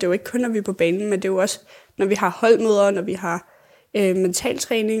holdmøder, det er jo ikke kun, når vi er på banen, men det er jo også, når vi har holdmøder, når vi har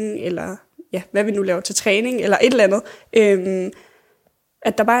mentaltræning, eller hvad vi nu laver til træning, eller et eller andet.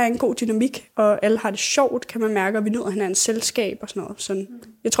 At der bare er en god dynamik, og alle har det sjovt, kan man mærke, og vi nyder hinandens selskab og sådan noget. Så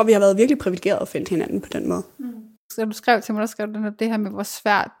jeg tror, vi har været virkelig privilegerede at finde hinanden på den måde. Så du skrev til mig, det her med, hvor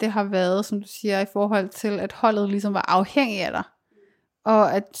svært det har været, som du siger, i forhold til, at holdet ligesom var afhængig af dig.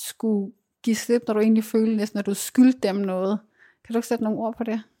 Og at skulle give slip, når du egentlig følte næsten, at du skyldte dem noget. Kan du ikke sætte nogle ord på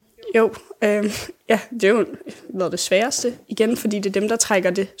det? Jo, det er jo været det sværeste igen, fordi det er dem, der trækker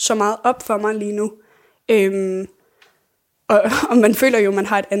det så meget op for mig lige nu. Og man føler jo, at man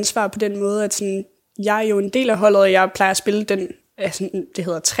har et ansvar på den måde, at sådan, jeg er jo en del af holdet, og jeg plejer at spille den, altså, det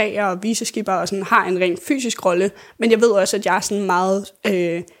hedder træer og viseskipper, og sådan, har en rent fysisk rolle, men jeg ved også, at jeg er sådan meget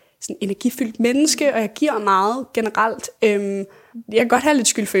sådan energifyldt menneske, og jeg giver meget generelt. Jeg kan godt have lidt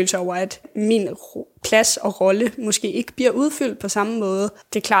skyldfølelse over, at min plads og rolle måske ikke bliver udfyldt på samme måde.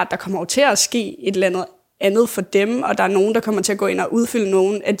 Det er klart, der kommer jo til at ske et eller andet for dem, og der er nogen, der kommer til at gå ind og udfylde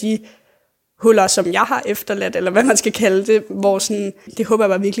nogle af de huller, som jeg har efterladt, eller hvad man skal kalde det, hvor sådan, det håber jeg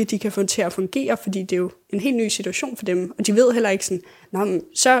bare virkelig, de kan få til at fungere, fordi det er jo en helt ny situation for dem, og de ved heller ikke sådan,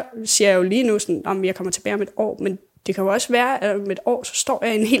 så siger jeg jo lige nu sådan, jeg kommer tilbage om et år, men det kan jo også være, at om et år, så står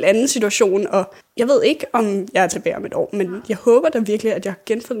jeg i en helt anden situation, og jeg ved ikke, om jeg er tilbage om et år, men jeg håber da virkelig, at jeg har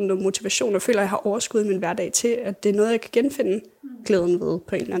genfundet noget motivation, og føler, at jeg har overskud i min hverdag til, at det er noget, jeg kan genfinde glæden ved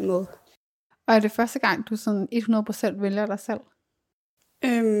på en eller anden måde. Og er det første gang, du sådan 100% vælger dig selv?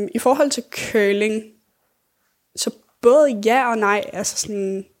 I forhold til curling, så både ja og nej, altså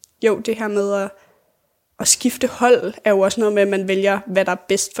sådan, jo, det her med at skifte hold, er jo også noget med, at man vælger, hvad der er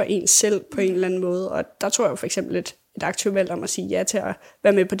bedst for en selv på en eller anden måde, og der tror jeg jo for eksempel et aktivt valg om at sige ja til at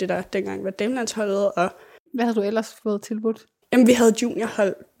være med på det, der dengang var damelandsholdet. Og hvad havde du ellers fået tilbudt? Jamen, vi havde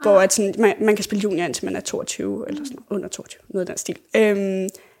juniorhold, hvor at sådan, man kan spille junior, indtil man er 22, eller sådan under 22, noget af den stil.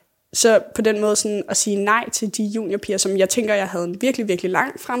 Så på den måde sådan at sige nej til de juniorpiger, som jeg tænker, jeg havde en virkelig, virkelig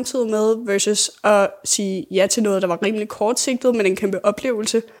lang fremtid med, versus at sige ja til noget, der var rimelig kortsigtet, men en kæmpe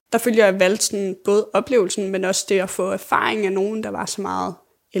oplevelse. Der følger jeg valgt sådan både oplevelsen, men også det at få erfaring af nogen, der var så meget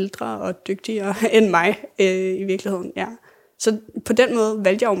ældre og dygtigere end mig i virkeligheden. Ja. Så på den måde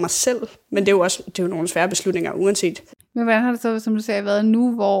valgte jeg jo mig selv, men det er jo nogle svære beslutninger uanset. Men hvordan har det så, som du sagde, været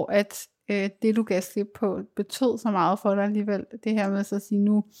nu, hvor at det, du gav slip på, betød så meget for dig alligevel? Det her med så at sige,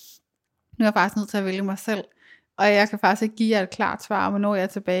 nu er jeg faktisk nødt til at vælge mig selv, og jeg kan faktisk ikke give jer et klart svar, hvornår jeg er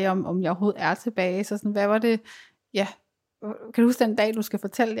tilbage, om jeg overhovedet er tilbage. Så sådan, hvad var det, kan du huske den dag, du skal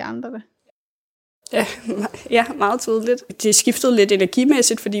fortælle de andre det? Ja, meget tydeligt. Det skiftede lidt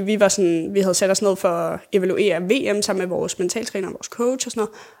energimæssigt, fordi vi havde sat os ned for at evaluere VM sammen med vores mentaltræner og vores coach og sådan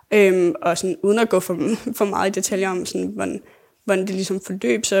noget. Og sådan, uden at gå for meget i detaljer om, sådan, hvordan det ligesom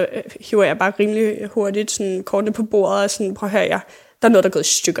forløb, så hiver jeg bare rimelig hurtigt sådan, kortene på bordet og sådan, prøv at høre, der er noget, der er gået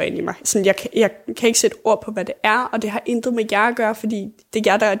i stykker ind i mig. Sådan, jeg kan ikke sætte ord på, hvad det er, og det har intet med jer at gøre, fordi det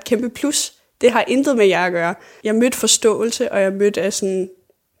er jer, der er et kæmpe plus. Det har intet med jer at gøre. Jeg mødte forståelse, og jeg mødte sådan,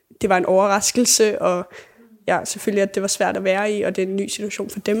 det var en overraskelse, og ja, selvfølgelig, at det var svært at være i, og det er en ny situation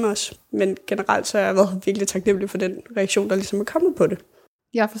for dem også. Men generelt så har jeg været virkelig taknemmelig for den reaktion, der ligesom er kommet på det.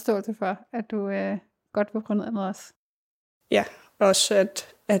 Jeg har forståelse for, at du godt vil prøve noget andet også. Ja, også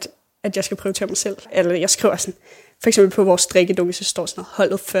at jeg skal prioritere mig selv. Eller jeg skriver sådan, for eksempel på vores drikkedukke, så står sådan noget,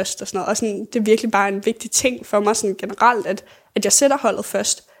 holdet først og sådan noget. Og sådan, det er virkelig bare en vigtig ting for mig sådan generelt, at jeg sætter holdet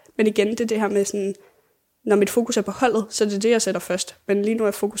først. Men igen, det er det her med sådan, når mit fokus er på holdet, så er det det, jeg sætter først. Men lige nu er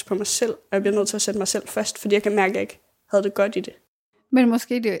jeg fokus på mig selv, og jeg bliver nødt til at sætte mig selv først, fordi jeg kan mærke, at jeg ikke havde det godt i det. Men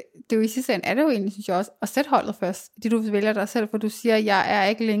måske det er jo i sidste ende, er det jo egentlig, synes jeg også, at sætte holdet først. Det du vælger dig selv, for du siger, at jeg er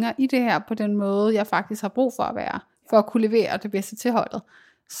ikke længere i det her på den måde, jeg faktisk har brug for at være, for at kunne levere det bedste til holdet.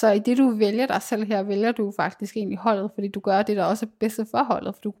 Så i det du vælger dig selv her, vælger du faktisk egentlig holdet, fordi du gør det, der også er bedste for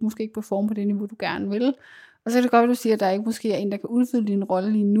holdet, for du kan måske ikke performe på det niveau, du gerne vil. Og så er det godt, at du siger, at der ikke måske er en, der kan udfylde din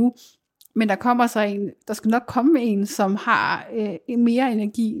rolle lige nu, men der skal nok komme en, som har mere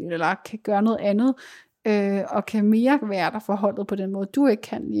energi, eller kan gøre noget andet, og kan mere være der for holdet på den måde, du ikke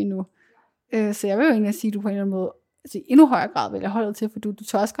kan lige nu. Så jeg vil jo egentlig sige, at du på en eller anden måde, altså i endnu højere grad vælger holdet til, for du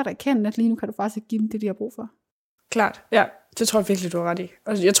tør også godt erkende, at lige nu kan du faktisk ikke give dem det, de har brug for. Klart, ja. Det tror jeg virkelig, du har ret i.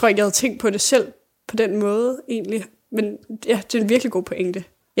 Og jeg tror ikke, jeg havde tænkt på det selv på den måde egentlig. Men ja, det er en virkelig god pointe.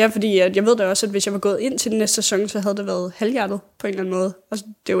 Ja, fordi jeg ved da også, at hvis jeg var gået ind til den næste sæson, så havde det været halvhjertet på en eller anden måde. Og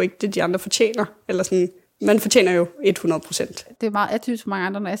det er jo ikke det, de andre fortjener. Eller sådan, man fortjener jo 100%. Det er meget atypisk for mange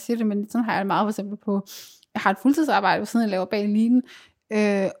andre, når jeg siger det, men sådan har jeg det meget for eksempel på, jeg har et fuldtidsarbejde, ved siden jeg laver bag linjen,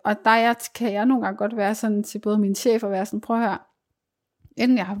 og der kan jeg nogle gange godt være sådan til både min chef og være sådan, prøv at høre,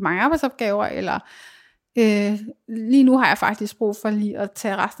 enten jeg har mange arbejdsopgaver, eller lige nu har jeg faktisk brug for lige at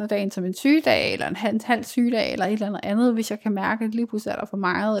tage resten af dagen som en sygedag, eller en halv sygedag, eller et eller andet, hvis jeg kan mærke, at lige pludselig er der for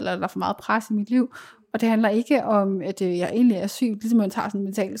meget, eller der er for meget pres i mit liv. Og det handler ikke om, at jeg egentlig er syg, ligesom man tager sådan en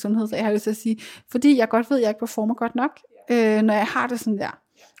mental sundhed, så jeg har lyst til at sige, fordi jeg godt ved, at jeg ikke performer godt nok, når jeg har det sådan der.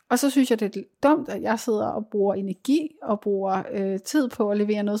 Og så synes jeg, det er dumt, at jeg sidder og bruger energi, og bruger tid på at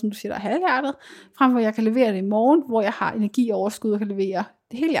levere noget, som du siger, der er halvhjertet, frem for at jeg kan levere det i morgen, hvor jeg har energi og overskud, og kan levere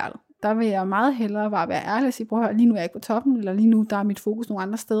det helhjertet. Der vil jeg meget hellere bare være ærlig og sige, prøv at høre, lige nu er jeg ikke på toppen, eller lige nu der er mit fokus nogle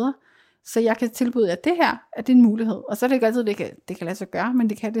andre steder. Så jeg kan tilbyde jer det her, at det er en mulighed. Og så er det ikke altid, det kan lade sig gøre, men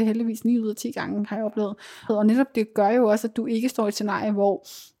det kan det heldigvis 9 ud af 10 gange, har jeg oplevet. Og netop det gør jo også, at du ikke står i et scenarie, hvor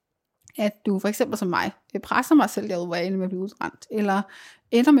at du for eksempel som mig presser mig selv derude, hvor jeg ender med at blive udbrændt, eller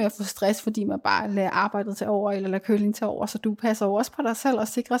ender med at få stress, fordi man bare lader arbejdet tage over, eller lader køling tage over, så du passer jo også på dig selv, og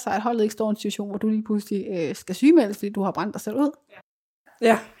sikrer sig, at holdet ikke står i en situation, hvor du lige pludselig skal sygemeldes, fordi du har brændt dig selv ud.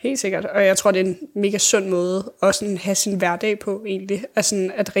 Ja, helt sikkert. Og jeg tror, det er en mega sund måde at sådan have sin hverdag på egentlig.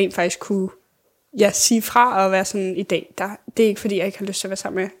 Altså at rent faktisk kunne sige fra og være sådan i dag. Det er ikke fordi, jeg ikke har lyst til at være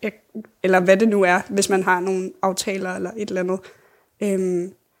sammen med. Eller hvad det nu er, hvis man har nogle aftaler eller et eller andet.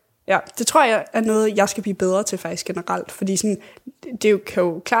 Det tror jeg er noget, jeg skal blive bedre til faktisk generelt. Fordi sådan, det kan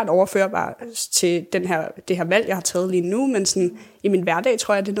jo klart overføre bare til det her valg, jeg har taget lige nu. Men sådan, i min hverdag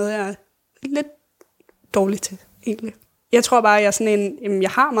tror jeg, det er noget, jeg er lidt dårlig til egentlig. Jeg tror bare, at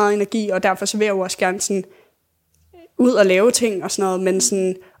jeg har meget energi, og derfor så vil jeg jo også gerne sådan ud og lave ting og sådan noget, men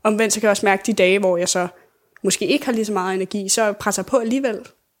sådan, omvendt så kan jeg også mærke de dage, hvor jeg så måske ikke har lige så meget energi, så presser jeg på alligevel,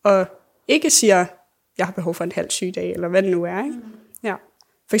 og ikke siger, jeg har behov for en halv sygedag, eller hvad det nu er, ikke? Ja.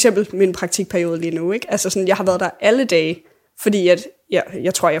 For eksempel min praktikperiode lige nu, ikke? Altså sådan, jeg har været der alle dage, fordi at,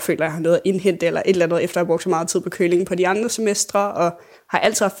 jeg tror, jeg føler, at jeg har noget at indhente, eller et eller andet, efter at have brugt så meget tid på kølingen på de andre semestre, og har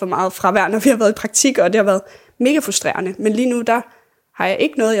altid haft for meget fravær, når vi har været i praktik, og det har været mega frustrerende. Men lige nu, der har jeg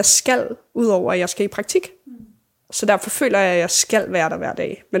ikke noget, jeg skal, udover at jeg skal i praktik. Så derfor føler jeg, at jeg skal være der hver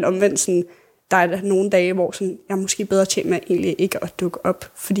dag. Men omvendt, sådan, der er der nogle dage, hvor sådan, jeg er måske bedre tjent med egentlig ikke at dukke op,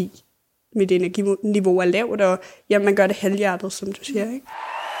 fordi mit energiniveau er lavt, og man gør det halvhjertet, som du siger, ikke?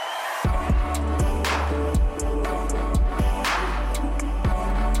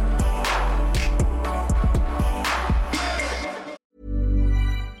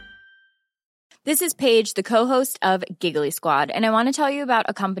 This is Paige, the co-host of Giggly Squad, and I want to tell you about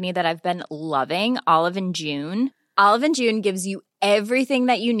a company that I've been loving, Olive & June. Olive & June gives you everything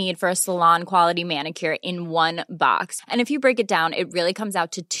that you need for a salon-quality manicure in one box. And if you break it down, it really comes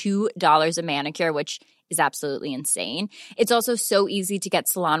out to $2 a manicure, which is absolutely insane. It's also so easy to get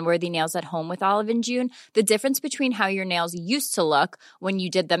salon-worthy nails at home with Olive & June. The difference between how your nails used to look when you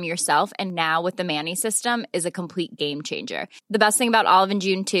did them yourself and now with the Mani system is a complete game changer. The best thing about Olive &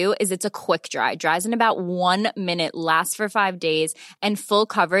 June, too, is it's a quick dry. Dries in about 1 minute, lasts for 5 days, and full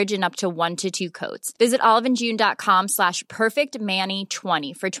coverage in up to 1 to 2 coats. Visit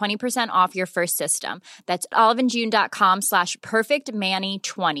oliveandjune.com/perfectmani20 for 20% off your first system. That's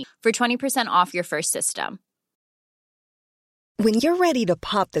oliveandjune.com/perfectmani20 for 20% off your first system. When you're ready to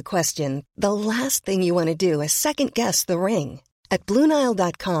pop the question, the last thing you want to do is second-guess the ring. At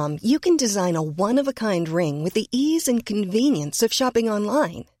BlueNile.com, you can design a one-of-a-kind ring with the ease and convenience of shopping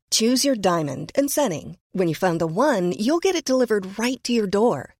online. Choose your diamond and setting. When you find the one, you'll get it delivered right to your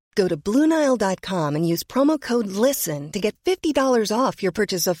door. Go to BlueNile.com and use promo code LISTEN to get $50 off your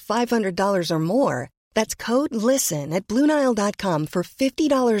purchase of $500 or more. That's code LISTEN at BlueNile.com for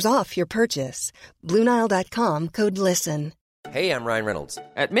 $50 off your purchase. BlueNile.com, code LISTEN. Hey, I'm Ryan Reynolds.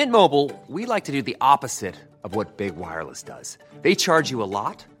 At Mint Mobile, we like to do the opposite of what Big Wireless does. They charge you a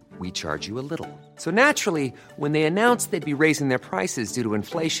lot, we charge you a little. So naturally, when they announced they'd be raising their prices due to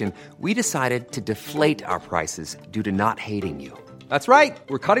inflation, we decided to deflate our prices due to not hating you. That's right.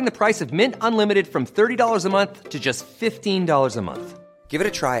 We're cutting the price of Mint Unlimited from $30 a month to just $15 a month. Give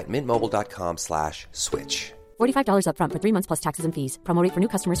it a try at mintmobile.com/switch. $45 up front for 3 months plus taxes and fees. Promo rate for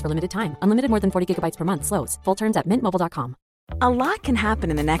new customers for limited time. Unlimited more than 40 gigabytes per month. Slows full terms at mintmobile.com. A lot can happen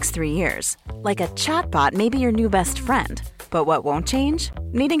in the next 3 years. Like a chatbot may be your new best friend. But what won't change?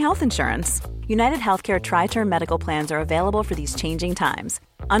 Needing health insurance. United Healthcare Tri-Term Medical Plans are available for these changing times.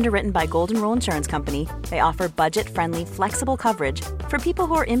 Underwritten by Golden Rule Insurance Company, they offer budget-friendly, flexible coverage for people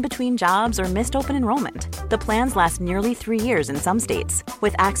who are in between jobs or missed open enrollment. The plans last nearly 3 years in some states,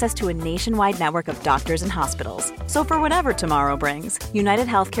 with access to a nationwide network of doctors and hospitals. So for whatever tomorrow brings, United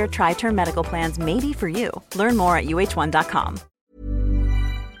Healthcare Tri-Term Medical Plans may be for you. Learn more at uh1.com.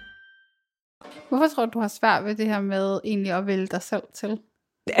 Hvorfor tror du har svært ved det her med egentlig at vælge dig selv til?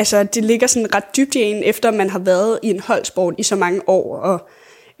 Altså, det ligger sådan ret dybt i en, efter man har været i en holdsport i så mange år, og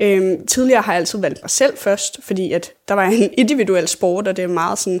tidligere har jeg altid valgt mig selv først, fordi at der var en individuel sport, og det er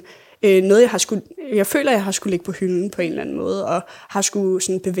meget sådan noget, jeg føler, jeg har skulle ligge på hylden på en eller anden måde, og har skulle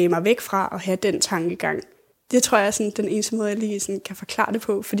sådan bevæge mig væk fra og have den tankegang. Det tror jeg er sådan den eneste måde, jeg lige sådan kan forklare det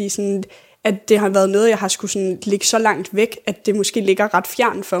på, fordi sådan, at det har været noget, jeg har skulle sådan ligge så langt væk, at det måske ligger ret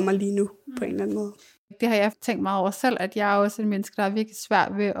fjern for mig lige nu, på en eller anden måde. Det har jeg tænkt meget over selv, at jeg er også en menneske, der er virkelig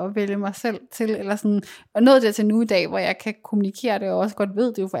svært ved at vælge mig selv til, eller sådan, og nået det til nu i dag, hvor jeg kan kommunikere det, og også godt ved,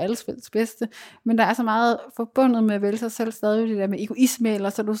 det er jo for alles bedste, men der er så meget forbundet med at vælge sig selv stadig, det der med egoisme, eller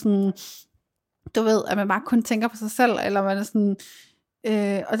så er du sådan, du ved, at man bare kun tænker på sig selv, eller man er sådan,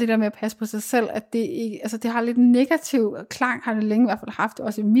 og det der med at passe på sig selv, at det ikke, altså det har lidt negativ klang, har det længe i hvert fald haft,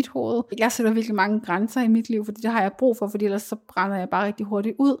 også i mit hoved. Jeg sætter virkelig mange grænser i mit liv, fordi det har jeg brug for, fordi ellers så brænder jeg bare rigtig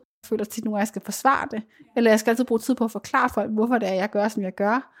hurtigt ud. Jeg føler tit nu, at jeg skal forsvare det, eller jeg skal altid bruge tid på at forklare folk, hvorfor det er, jeg gør, som jeg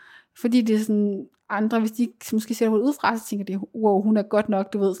gør, fordi det er sådan andre, hvis de måske ser ud udefra, så tænker de, wow, hun er godt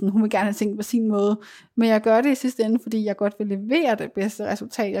nok, du ved, sådan, hun vil gerne have ting på sin måde. Men jeg gør det i sidste ende, fordi jeg godt vil levere det bedste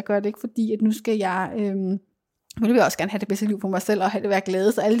resultat. Jeg gør det ikke fordi, at nu skal jeg... Men det vil jeg også gerne have det bedste liv for mig selv, og have det være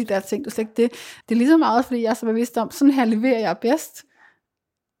glæde, så alle de der ting, det er lige så meget, fordi jeg er så bevidst om, sådan her leverer jeg bedst,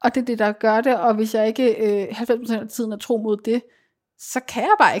 og det er det, der gør det, og hvis jeg ikke 90% af tiden er tro mod det, så kan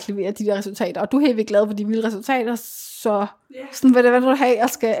jeg bare ikke levere de der resultater, og du er helt vildt glad for de vilde resultater, så sådan, hvad du have, jeg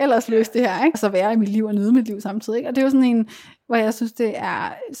skal ellers løse det her, ikke? Og så være i mit liv og nyde mit liv samtidig, ikke? Og det er jo sådan en, hvor jeg synes, det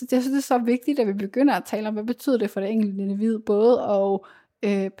er så vigtigt, at vi begynder at tale om, hvad betyder det for det enkelte individ, både at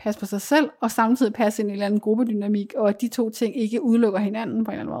passe på sig selv, og samtidig passe ind i en eller anden gruppedynamik, og at de to ting ikke udelukker hinanden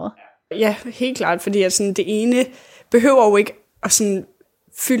på en eller anden måde. Ja, helt klart, fordi at sådan, det ene behøver jo ikke at sådan,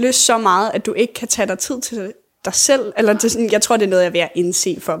 fylde så meget, at du ikke kan tage dig tid til dig selv, eller det, sådan, jeg tror, det er noget, jeg er ved at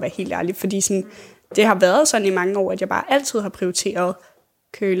indse, for at være helt ærlig, fordi sådan, det har været sådan i mange år, at jeg bare altid har prioriteret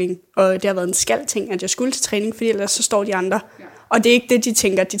curling, og det har været en skal-ting, at jeg skulle til træning, fordi ellers så står de andre. Ja. Og det er ikke det, de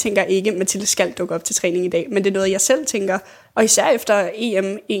tænker. De tænker ikke, Mathilde skal dukke op til træning i dag, men det er noget, jeg selv tænker, og især efter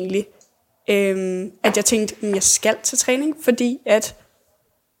EM egentlig, at jeg tænkte, jeg skal til træning, fordi at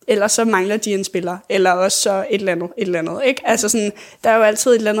ellers så mangler de en spiller, eller også så et eller andet, ikke? Altså sådan, der er jo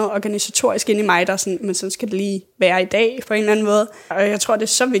altid et eller andet organisatorisk inde i mig, der er sådan, men sådan skal det lige være i dag, på en eller anden måde. Og jeg tror, det er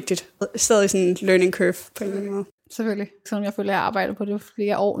så vigtigt, stadig sådan en learning curve, på en eller anden måde. Selvfølgelig. Sådan jeg føler, jeg arbejder på det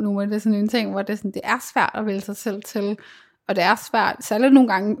flere år nu, men det er sådan en ting, hvor det er, sådan, det er svært at vælge sig selv til, og det er svært, særligt nogle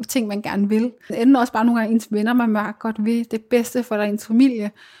gange ting, man gerne vil. Enten også bare nogle gange ens venner, man mærker godt ved det bedste for dig, ens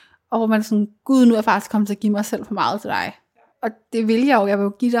familie, og hvor man sådan, gud, nu er jeg faktisk kommet til at give mig selv for meget til dig. Og det vil jeg jo, jeg vil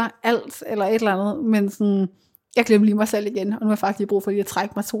jo give dig alt, eller et eller andet, men sådan, jeg glemmer lige mig selv igen, og nu har jeg faktisk lige brug for lige at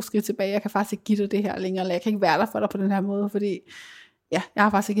trække mig 2 skridt tilbage, jeg kan faktisk ikke give dig det her længere, eller jeg kan ikke være der for dig på den her måde, fordi ja, jeg har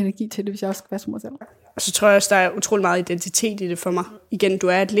faktisk ikke energi til det, hvis jeg også skal være som mig selv. Og så tror jeg også, der er utrolig meget identitet i det for mig. Igen, du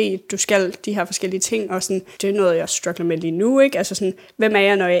er atlet, du skal de her forskellige ting, og sådan, det er noget, jeg struggler med lige nu, ikke? Altså sådan, hvem er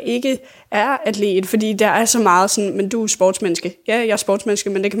jeg, når jeg ikke er atlet? Fordi der er så meget sådan, men du er sportsmenneske. Ja, jeg er sportsmenneske,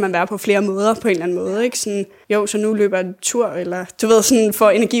 men det kan man være på flere måder, på en eller anden måde, ikke? Sådan, jo, så nu løber jeg en tur, eller du ved, sådan, får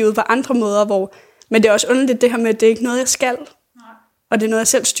energi ud på andre måder, hvor... Men det er også underligt det her med, at det er ikke noget, jeg skal. Og det er noget, jeg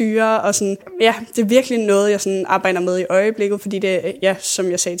selv styrer, og sådan, ja, det er virkelig noget, jeg sådan arbejder med i øjeblikket, fordi det, ja,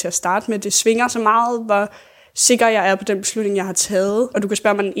 som jeg sagde til at starte med, det svinger så meget, hvor sikker jeg er på den beslutning, jeg har taget. Og du kan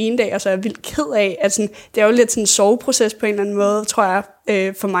spørge mig den ene dag, og så er jeg vildt ked af, at sådan, det er jo lidt sådan en soveproces på en eller anden måde, tror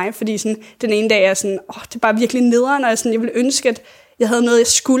jeg, for mig, fordi sådan, den ene dag er sådan, det er bare virkelig nederen, og sådan, jeg ville ønske, at jeg havde noget, jeg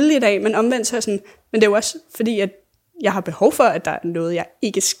skulle i dag, men omvendt så er sådan, men det er jo også fordi, at jeg har behov for, at der er noget, jeg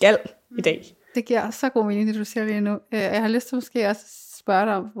ikke skal i dag. Det giver så god mening, det du siger lige nu. Jeg har lyst til måske også spørge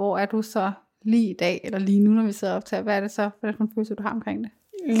dig, hvor er du så lige i dag, eller lige nu, når vi sidder op til, hvad er det så, hvad er det for en følelse, du har omkring det?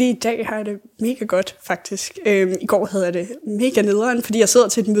 Lige i dag har jeg det mega godt, faktisk. I går havde jeg det mega nederen, fordi jeg sidder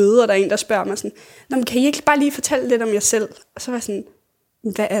til et møde, og der er en, der spørger mig sådan, men kan I ikke bare lige fortælle lidt om jer selv? Og så var jeg sådan,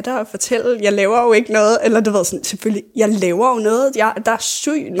 hvad er der at fortælle? Jeg laver jo ikke noget, eller du ved sådan, selvfølgelig, jeg laver jo noget. Der er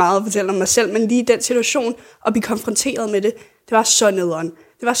sygt meget at fortælle om mig selv, men lige i den situation, at blive konfronteret med det, det var så nederen.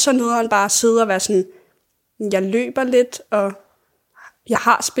 Det var så nederen bare at sidde og være sådan, jeg løber lidt, og jeg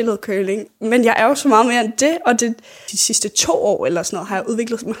har spillet curling, men jeg er jo så meget mere end det, og de sidste 2 år eller sådan noget, har jeg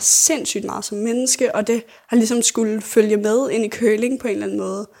udviklet mig sindssygt meget som menneske, og det har ligesom skulle følge med ind i curling på en eller anden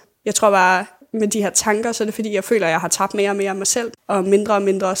måde. Jeg tror bare, med de her tanker, så er det fordi, jeg føler, at jeg har tabt mere og mere af mig selv, og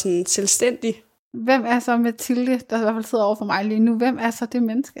mindre sådan selvstændig. Hvem er så Mathilde, der i hvert fald sidder over for mig lige nu? Hvem er så det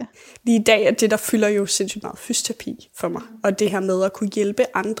menneske? Lige i dag er det, der fylder jo sindssygt meget fysioterapi for mig, og det her med at kunne hjælpe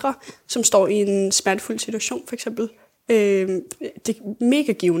andre, som står i en smertefuld situation, for eksempel. Det er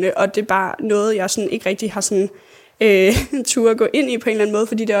mega givende, og det er bare noget, jeg sådan ikke rigtig har sådan tur at gå ind i på en eller anden måde,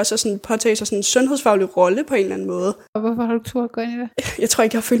 fordi det også er sådan påtaget sig sådan en sundhedsfaglig rolle på en eller anden måde. Og hvorfor har du tur at gå ind i det? Jeg tror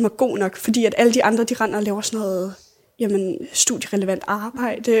ikke, jeg har følt mig god nok, fordi at alle de andre, de render og laver sådan noget studierelevant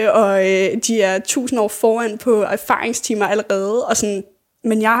arbejde, og de er 1000 år foran på erfaringstimer allerede, og sådan,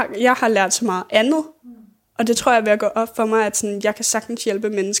 men jeg har lært så meget andet, og det tror jeg vil gå op for mig, at sådan, jeg kan sagtens hjælpe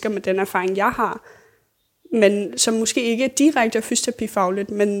mennesker med den erfaring, jeg har, men som måske ikke er direkte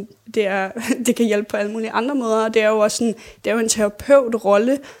fysioterapifagligt, men det kan hjælpe på alle mulige andre måder, og det er jo også sådan, det er jo en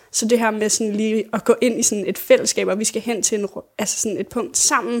terapeutrolle, så det her med sådan lige at gå ind i sådan et fællesskab, og vi skal hen til sådan et punkt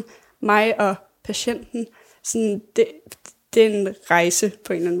sammen, mig og patienten, sådan, det er en rejse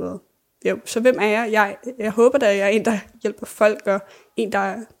på en eller anden måde. Jo, så hvem er jeg? Jeg håber, at jeg er en, der hjælper folk, og en, der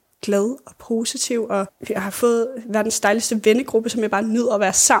er glad og positiv, og jeg har fået verdens dejligste vennegruppe, som jeg bare nyder at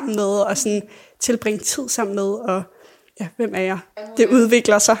være sammen med, og sådan tilbringe tid sammen med, og ja, hvem er jeg? Det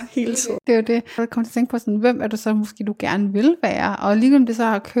udvikler sig hele tiden. Det er jo det. Jeg kom til at tænke på sådan, hvem er det så måske du gerne vil være, og lige om det så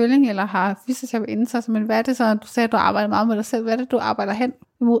har curling, eller har fysioterapi inden sig, men hvad er det så, du sagde, at du arbejder meget med dig selv, hvad er det, du arbejder hen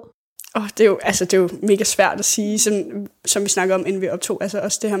imod? Det er jo mega svært at sige, som vi snakker om, inden vi optog. Altså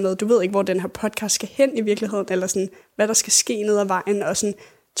også det her med, du ved ikke, hvor den her podcast skal hen i virkeligheden, eller sådan, hvad der skal ske ned ad vejen. Og sådan,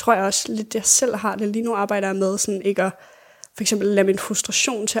 tror jeg også lidt, jeg selv har det. Lige nu arbejder jeg med sådan ikke at for eksempel lade min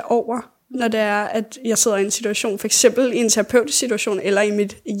frustration tage over, når det er, at jeg sidder i en situation, for eksempel i en terapeutisk situation, eller i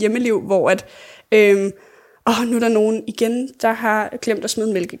mit hjemmeliv, hvor at, nu er der nogen igen, der har glemt at smide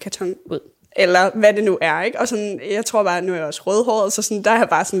en mælkekarton ud. Eller hvad det nu er, ikke? Og sådan, jeg tror bare, at nu er jeg også rødhåret, så sådan, der er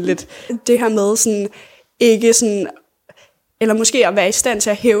bare sådan lidt det her med sådan, ikke sådan, eller måske at være i stand til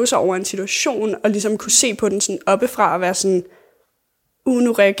at hæve sig over en situation, og ligesom kunne se på den sådan oppefra, og være sådan,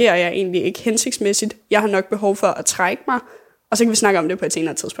 nu reagerer jeg egentlig ikke hensigtsmæssigt, jeg har nok behov for at trække mig, og så kan vi snakke om det på et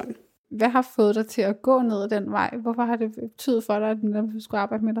senere tidspunkt. Hvad har fået dig til at gå ned ad den vej? Hvorfor har det betydet for dig, at du skulle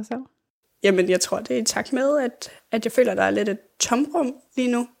arbejde med dig selv? Jamen, jeg tror, det er i takt med, at jeg føler, at der er lidt et tomrum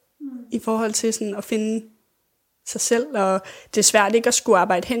lige nu, i forhold til sådan at finde sig selv, og det er svært ikke at skulle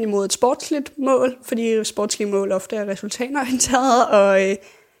arbejde hen imod et sportsligt mål, fordi sportslige mål ofte er resultatorienteret, og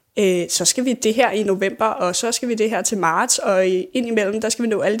så skal vi det her i november, og så skal vi det her til marts, og indimellem, der skal vi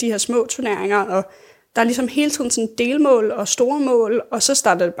nå alle de her små turneringer, og der er ligesom hele tiden sådan delmål og store mål, og så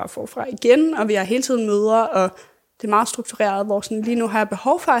starter det bare forfra igen, og vi har hele tiden møder, og det er meget struktureret, hvor sådan, lige nu har jeg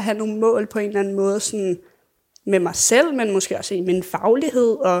behov for at have nogle mål på en eller anden måde, sådan med mig selv, men måske også i min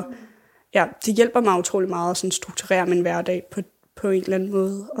faglighed, og ja, det hjælper mig utrolig meget at sådan strukturere min hverdag på en eller anden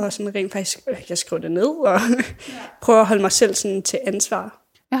måde, og sådan rent faktisk, jeg skriver det ned, og prøver at holde mig selv sådan til ansvar.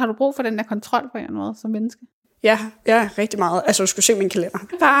 Ja, har du brug for den der kontrol på en eller anden måde som menneske? Ja, rigtig meget. Altså, du skulle se min kalender.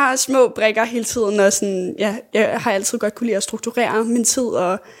 Bare små brikker hele tiden, og sådan, ja, jeg har altid godt kunne lide at strukturere min tid,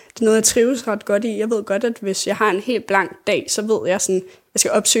 og det er noget, jeg trives ret godt i. Jeg ved godt, at hvis jeg har en helt blank dag, så ved jeg sådan, jeg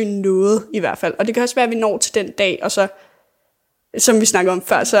skal opsøge noget i hvert fald. Og det kan også være, at vi når til den dag, og så, som vi snakker om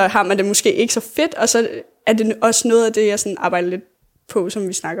før, så har man det måske ikke så fedt, og så er det også noget af det, jeg sådan arbejder lidt på, som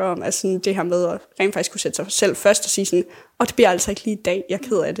vi snakker om, altså sådan det her med at rent faktisk kunne sætte sig selv først og sige sådan, det bliver altså ikke lige i dag, jeg er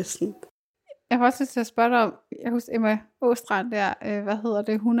ked af det. Sådan. Jeg har også lyst til at spørge dig om, jeg husker Emma Åstrand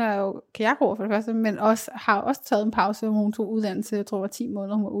der, hun er jo kajakroer for det første, men har også taget en pause, hvor hun tog uddannelse, jeg tror det var 10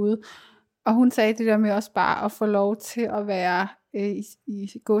 måneder, hun var ude. Og hun sagde det der med også bare at få lov til at være i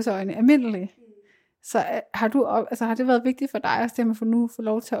gåseøjne almindelig. Så har det været vigtigt for dig at stemme for nu, få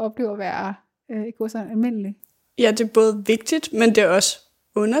lov til at opleve at være i gåseøjne almindelig? Ja, det er både vigtigt, men det er også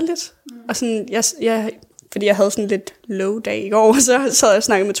underligt. Og sådan, fordi jeg havde sådan lidt low dag i går, så sad jeg og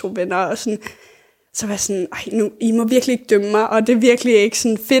snakkede med 2 venner, og sådan, så var jeg sådan, nu, I må virkelig ikke dømme mig, og det er virkelig ikke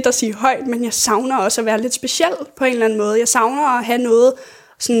sådan fedt at sige højt, men jeg savner også at være lidt speciel på en eller anden måde. Jeg savner at have noget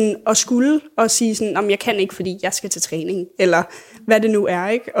sådan, at skulle, og sige sådan, jeg kan ikke, fordi jeg skal til træning, eller hvad det nu er,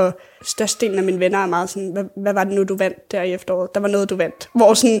 ikke? Og størstedelen af mine venner er meget sådan, hvad var det nu, du vandt der i efteråret? Der var noget, du vandt.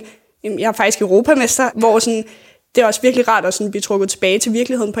 Hvor sådan, jeg er faktisk europamester, hvor sådan, det er også virkelig rart at sådan blive trukket tilbage til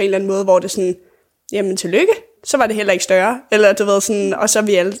virkeligheden på en eller anden måde, hvor det sådan, jamen tillykke, så var det heller ikke større, eller du ved sådan, og så er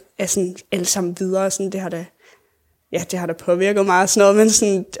vi alle sammen videre, sådan, det har da påvirket mig og sådan noget, men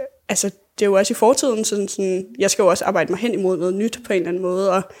sådan, altså, det er jo også i fortiden, sådan, jeg skal jo også arbejde mig hen imod noget nyt på en eller anden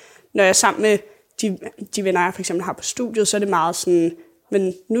måde, og når jeg er sammen med de venner, jeg for eksempel har på studiet, så er det meget sådan,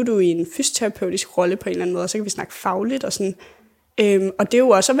 men nu er du i en fysioterapeutisk rolle på en eller anden måde, og så kan vi snakke fagligt og sådan, og det er jo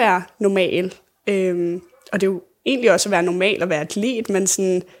også at være normal, og det er jo egentlig også at være normal at være atlet, men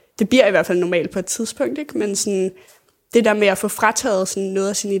sådan, det bliver i hvert fald normalt på et tidspunkt, ikke? Men sådan, det der med at få frataget sådan noget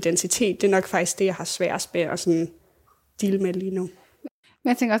af sin identitet, det er nok faktisk det, jeg har sværest med at sådan deal med lige nu. Men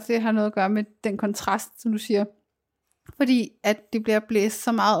jeg tænker også, det har noget at gøre med den kontrast, som du siger. Fordi at det bliver blæst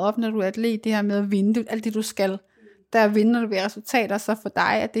så meget op, når du er atlet, det her med at vinde, alt det du skal. Der vinder du ved resultater, så for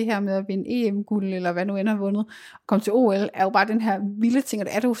dig at det her med at vinde EM-guld, eller hvad nu end har vundet, og komme til OL, er jo bare den her vilde ting, og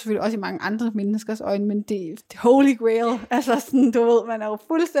det er det jo selvfølgelig også i mange andre menneskers øjne, men det holy grail, altså sådan, du ved, man er jo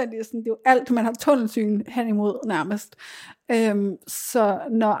fuldstændig sådan, det er jo alt, man har tunnelsyn hen imod nærmest. Så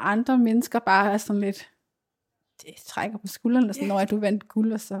når andre mennesker bare er sådan lidt, det trækker på skulderen, og sådan, når du vandt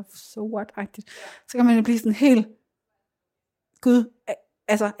guld, og så what-agtigt, så kan man jo blive sådan helt, Gud,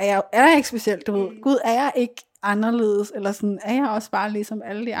 altså er jeg ikke specielt, du ved, Gud, er jeg ikke anderledes, eller sådan, er jeg også bare ligesom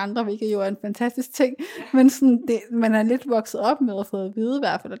alle de andre, hvilket jo er en fantastisk ting, men sådan, man er lidt vokset op med at få at vide i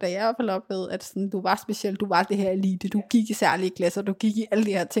hvert fald, og da jeg i hvert fald oplevede, at sådan, du var speciel, du var det her elite, du gik i særlige klasser, du gik i alle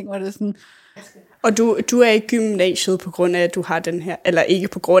de her ting, og det er sådan. Og du er i gymnasiet på grund af, at du har den her, eller ikke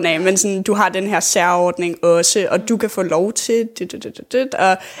på grund af, men sådan, du har den her særordning også, og du kan få lov til det.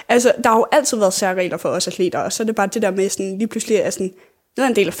 Og altså, der har jo altid været særregler for os atleter, og så er det bare det der med sådan, lige pludselig er sådan, det er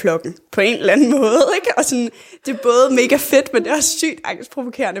en del af flokken, på en eller anden måde, ikke? Og sådan, det er både mega fedt, men det er også sygt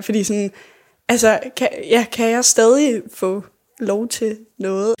angstprovokerende, fordi sådan, altså, kan jeg stadig få lov til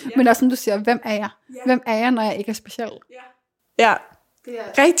noget? Men også som du siger, hvem er jeg? Hvem er jeg, når jeg ikke er speciel? Ja,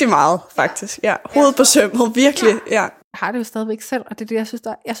 Rigtig meget, faktisk. Ja, hovedet på sømmet, virkelig. Ja. Jeg har det jo stadigvæk selv, og det er det,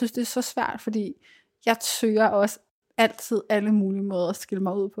 jeg synes, det er så svært, fordi jeg søger også altid alle mulige måder at skille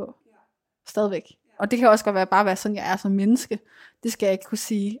mig ud på. Stadigvæk. Og det kan også godt være sådan, jeg er som menneske. Det skal jeg ikke kunne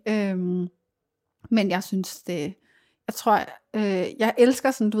sige. Men jeg synes, jeg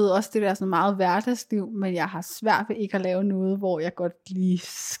elsker sådan, du ved, også det der sådan meget hverdagsliv, men jeg har svært ved ikke at lave noget, hvor jeg godt lige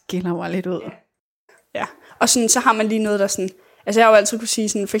skiller mig lidt ud. Ja, og sådan, så har man lige noget, der sådan, altså jeg har jo altid kunne sige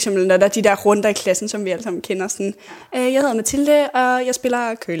sådan, for eksempel når der er de der runder i klassen, som vi alle sammen kender, sådan, jeg hedder Mathilde, og jeg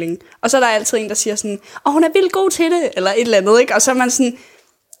spiller curling. Og så er der altid en, der siger sådan, hun er vildt god til det, eller et eller andet, ikke? Og så er man sådan,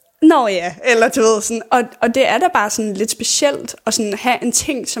 nå ja, eller du ved sådan, og det er da bare sådan lidt specielt, at sådan have en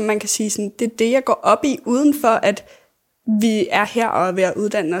ting, som man kan sige sådan, det er det, jeg går op i, uden for at vi er her og er ved at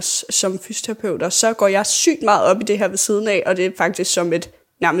uddanne os som fysioterapeuter, så går jeg sygt meget op i det her ved siden af, og det er faktisk som et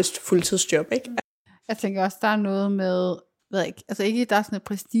nærmest fuldtidsjob, ikke? Jeg tænker også, der er noget med, altså ikke, der er sådan et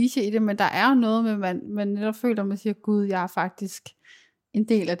prestige i det, men der er noget med, man netop føler, man siger, gud, jeg er faktisk en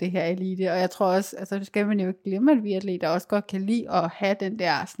del af det her elite, og jeg tror også, altså det skal man jo ikke glemme, at vi atleter også godt kan lide at have den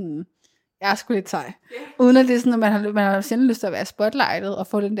der sådan, jeg er sgu lidt sej. Uden at det er sådan, at man har sjældent lyst til at være spotlightet og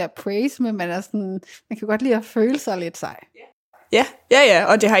få den der praise, men man er sådan, man kan godt lide at føle sig lidt sej. Ja,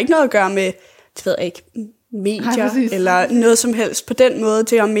 og det har ikke noget at gøre med, det ved jeg ikke, medier eller noget som helst på den måde.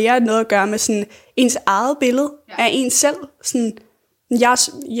 Det har mere noget at gøre med sådan ens eget billede af ens selv. Sådan,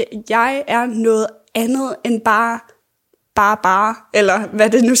 jeg er noget andet end bare, eller hvad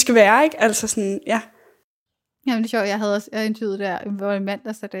det nu skal være, ikke? Altså sådan, ja. Jamen det er sjovt, jeg havde også interviewet der, hvor en mand,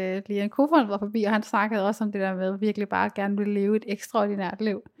 der satte lige en kofond var forbi, og han snakkede også om det der med, at virkelig bare gerne vil leve et ekstraordinært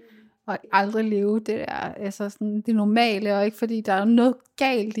liv, og aldrig leve det der, altså sådan det normale, og ikke fordi der er noget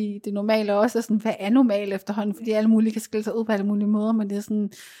galt i det normale, og også sådan, hvad er normalt efterhånden, fordi alle mulige kan skille sig ud på alle mulige måder, men det er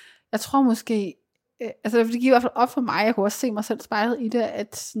sådan, jeg tror måske, altså det giver i hvert fald op for mig, jeg kunne også se mig selv spejlet i det,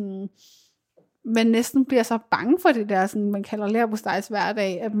 at sådan, man næsten bliver så bange for det der, sådan, man kalder leverpostejs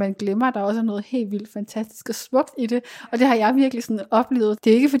hverdag, at man glemmer, at der også er noget helt vildt fantastisk og smukt i det, og det har jeg virkelig sådan oplevet.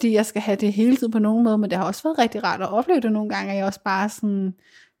 Det er ikke fordi, jeg skal have det hele tiden på nogen måde, men det har også været rigtig rart at opleve det nogle gange, at jeg også bare sådan,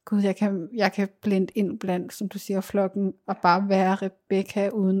 gud, jeg kan blende ind blandt, som du siger, flokken, og bare være Rebecca,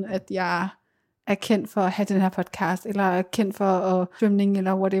 uden at jeg er kendt for at have den her podcast, eller er kendt for at svømning,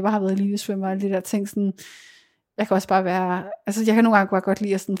 eller whatever, har været lille svømmer, og alle de der ting, sådan. Jeg kan også bare være, altså jeg kan nogle gange bare godt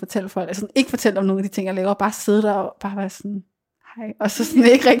lide at sådan fortælle folk, altså ikke fortælle om nogle af de ting, jeg laver, bare sidde der og bare være sådan, hej, og så sådan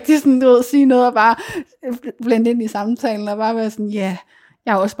ikke rigtig sådan, du ved, sige noget, og bare blende ind i samtalen, og bare være sådan, ja,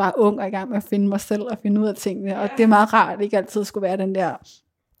 jeg er også bare ung og i gang med at finde mig selv, og finde ud af tingene, og det er meget rart, at ikke altid skulle være den der,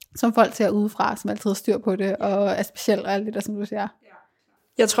 som folk ser udefra, som altid har styr på det, og er specielt, og alt det der, som du siger.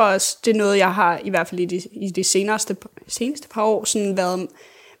 Jeg tror også, det er noget, jeg har, i hvert fald i de seneste par år, sådan været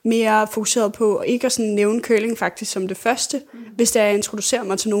mere fokuseret på, ikke at sådan nævne curling faktisk som det første, hvis det er at introducere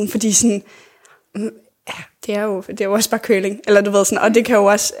mig til nogen, fordi sådan, det er jo også bare curling, eller du ved sådan, og det kan jo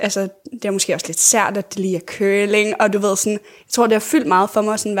også, altså, det er måske også lidt sært, at det lige er curling, og du ved sådan, jeg tror, det har fyldt meget for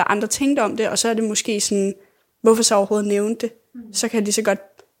mig, sådan, hvad andre tænkte om det, og så er det måske sådan, hvorfor så overhovedet nævne det? Så kan de så godt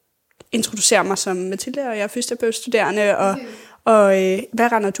introducere mig som Mathilde, og jeg er fysioterapeutstuderende, og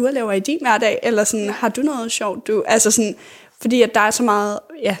hvad render du og laver i din hverdag, eller sådan, har du noget sjovt, altså sådan, fordi at der er så meget,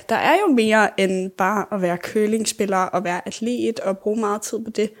 ja, der er jo mere end bare at være curlingspiller og være atlet og bruge meget tid på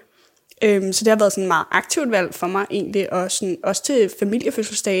det. Så det har været sådan meget aktivt valg for mig egentlig, og sådan, også til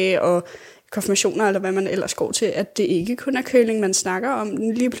familiefødselsdage og konfirmationer, eller hvad man ellers går til, at det ikke kun er curling, man snakker om.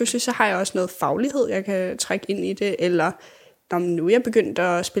 Lige pludselig så har jeg også noget faglighed, jeg kan trække ind i det, eller nu er jeg begyndt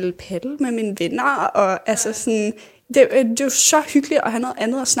at spille paddle med mine venner, og altså sådan, det er jo så hyggeligt at have noget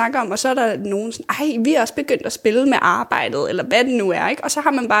andet at snakke om, og så er der nogen sådan, vi er også begyndt at spille med arbejdet, eller hvad det nu er, ikke? Og så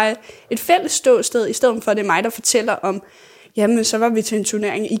har man bare et fælles ståsted, i stedet for at det er mig, der fortæller om, jamen så var vi til en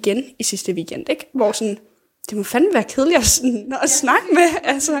turnering igen i sidste weekend, ikke? Hvor sådan, det må fandme være kedeligt at snakke med,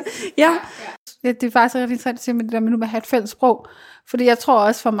 altså, ja. Det er faktisk rigtig interessant med det der med nu at have et fælles sprog, fordi jeg tror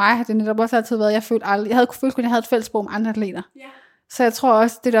også for mig, at det netop også altid været, jeg havde følt, at jeg havde et fælles sprog med andre atleter. Ja. Så jeg tror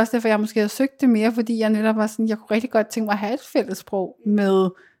også, det er også derfor, jeg måske har søgt det mere, fordi jeg netop var sådan, jeg kunne rigtig godt tænke mig at have et fælles sprog med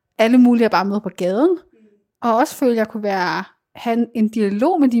alle mulige, jeg bare møder på gaden. Og også føle, at jeg kunne have en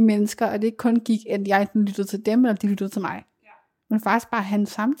dialog med de mennesker, og det ikke kun gik, at jeg enten lyttede til dem, eller de lyttede til mig. Ja. Men faktisk bare have en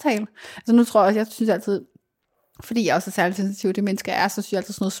samtale. Altså nu tror jeg også, jeg synes altid, fordi jeg også er særligt sensitiv, det mennesker er, så synes jeg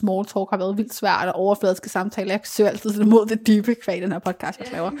altid sådan noget small talk har været vildt svært, og overfladiske samtaler. Jeg søger altid mod det dybe kvad, den her podcast, jeg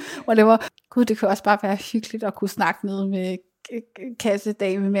laver. Og det var, gud, det kan også bare være hyggeligt at kunne snakke noget med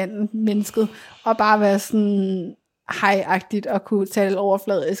kassedame-manden, mennesket, og bare være sådan, hej-agtigt og kunne tale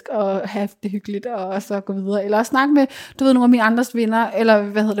overfladisk og have det hyggeligt og så gå videre. Eller snakke med, nogle af mine andres venner, eller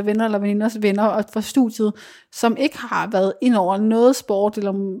venner eller veninders venner og fra studiet, som ikke har været ind over noget sport,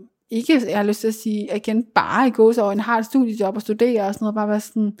 eller ikke, jeg har lyst til at sige, igen, bare i gåseøjne, har et studiejob og studerer og sådan noget, bare være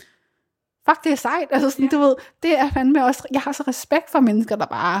sådan, fuck, det er sejt. Altså sådan, du ved, det er fandme også, jeg har så respekt for mennesker, der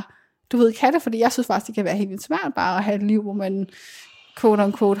bare, kan det, fordi jeg synes faktisk, det kan være helt vildt svært bare at have et liv, hvor man quote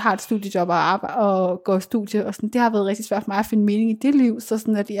unquote har et studiejob og arbejde og går i studie, og sådan, det har været rigtig svært for mig at finde mening i det liv, så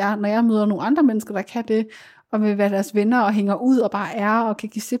sådan, at når jeg møder nogle andre mennesker, der kan det, og vil være deres venner og hænger ud og bare er, og kan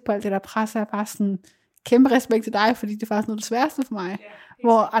give slip på alt det der pres, er bare sådan, kæmpe respekt til dig, fordi det er faktisk noget af det sværeste for mig,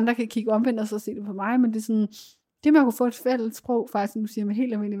 hvor andre kan kigge omvendt og så se det på mig, men det er sådan, det med at kunne få et fælles sprog, faktisk, som du siger, med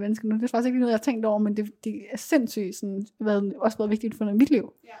helt almindelige mennesker, nu, det er faktisk ikke noget, jeg har tænkt over, men det er sindssygt, sådan, også været vigtigt for mit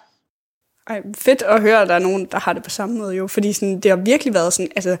liv. Ja. Ej, fedt at høre, at der er nogen, der har det på samme måde jo, fordi sådan, det har virkelig været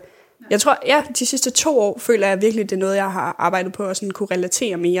sådan, altså, jeg tror, de sidste 2 år føler jeg virkelig, det er noget, jeg har arbejdet på, og sådan kunne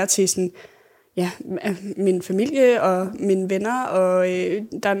relatere mere til sådan, min familie og mine venner, og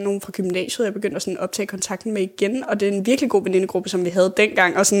der er nogen fra gymnasiet, jeg begyndte at sådan optage kontakten med igen, og det er en virkelig god venindegruppe, som vi havde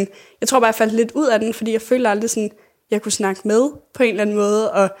dengang, og sådan, jeg tror bare, jeg faldt lidt ud af den, fordi jeg føler aldrig sådan, jeg kunne snakke med på en eller anden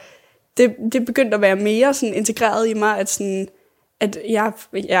måde, og det begyndte at være mere sådan integreret i mig, at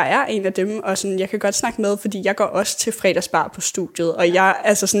jeg er en af dem, og sådan, jeg kan godt snakke med, fordi jeg går også til fredagsbar på studiet, og jeg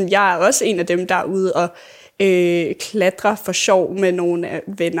er også en af dem, der er ude og klatrer for sjov med nogle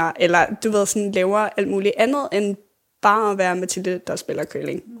venner, eller du ved, sådan laver alt muligt andet, end bare at være Mathilde, der spiller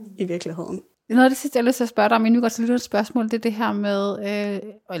curling i virkeligheden. Noget af det sidste, jeg har lyst til at spørge dig om, inden vi går til et spørgsmål, det er det her med,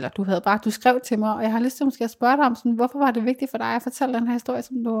 eller du skrev til mig, og jeg har lyst til måske at spørge dig om, sådan, hvorfor var det vigtigt for dig at fortælle den her historie,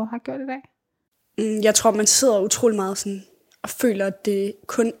 som du har gjort i dag? Jeg tror, man sidder utrolig meget sådan, og føler, at det er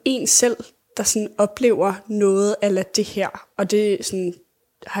kun en selv, der sådan oplever noget af det her. Og det sådan,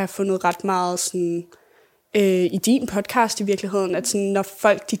 har jeg fundet ret meget sådan, i din podcast i virkeligheden, at sådan, når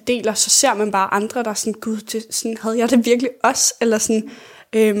folk de deler, så ser man bare andre, der er sådan, gud, det, sådan, havde jeg det virkelig også? Eller sådan,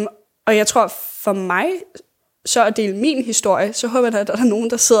 og jeg tror for mig, så at dele min historie, så håber jeg, at der er nogen,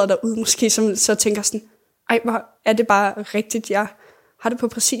 der sidder derude måske, som så tænker sådan, ej, hvor er det bare rigtigt, jeg har det på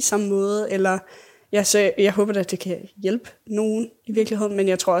præcis samme måde, eller ja, så jeg håber, at det kan hjælpe nogen i virkeligheden, men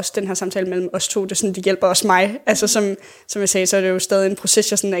jeg tror også, at den her samtale mellem os to, det hjælper også mig. Altså som jeg sagde, så er det jo stadig en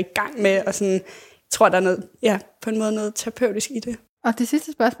proces, jeg sådan er i gang med, og sådan, jeg tror, der er noget, på en måde noget terapeutisk i det. Og det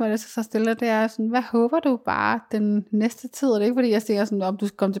sidste spørgsmål, jeg så stiller, det er sådan, hvad håber du bare den næste tid? Og det er ikke, fordi jeg siger sådan, om du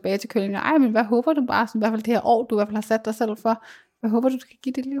skal komme tilbage til curling. Ej, men hvad håber du bare, sådan, i hvert fald det her år, du i hvert fald har sat dig selv for? Hvad håber du kan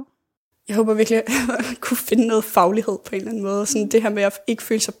give dit liv? Jeg håber virkelig, at kunne finde noget faglighed på en eller anden måde. Sådan det her med at ikke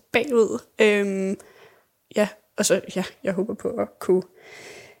føle sig bagud. Jeg håber på at kunne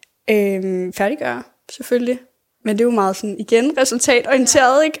færdiggøre, selvfølgelig. Men det er jo meget sådan, igen,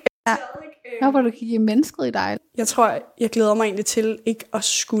 resultatorienteret, ikke? Ja. Jeg håber, du kan give mennesket i dig. Jeg tror, jeg glæder mig egentlig til ikke at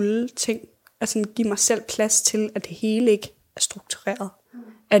skulle ting. Altså give mig selv plads til, at det hele ikke er struktureret.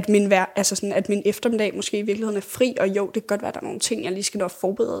 At min eftermiddag måske i virkeligheden er fri, og jo, det kan godt være, at der er nogle ting, jeg lige skal nå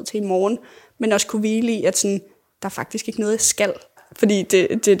forberede til i morgen, men også kunne hvile i, at sådan, der er faktisk ikke noget, jeg skal. Fordi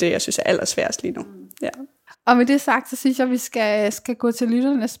det er det, jeg synes er allersværest lige nu. Ja. Og med det sagt, så synes jeg, vi skal gå til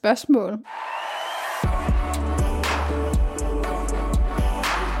lytternes spørgsmål.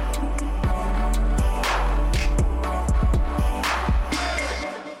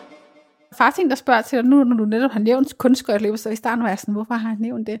 Faktisk en, der spørger til dig nu, når du netop har nævnt kunstskøjteløb, så i starten var jeg sådan, hvorfor har jeg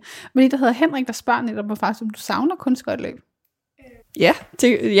nævnt det? Men en, der hedder Henrik, der spørger netop faktisk, om du savner kunstskøjteløb. Ja,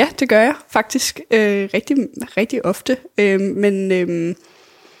 det gør jeg faktisk rigtig, rigtig ofte. Men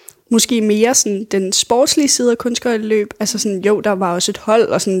måske mere sådan den sportslige side af kunstskøjteløb. Altså sådan, jo, der var også et hold,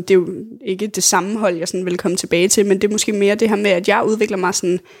 og sådan, det er jo ikke det samme hold, jeg sådan vil komme tilbage til, men det er måske mere det her med, at jeg udvikler mig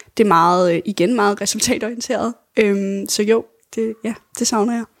sådan, det er meget, igen meget resultatorienteret. Så jo, det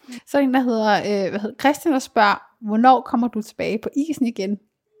savner jeg. Så en, der hedder Christian, der spørger, hvornår kommer du tilbage på isen igen?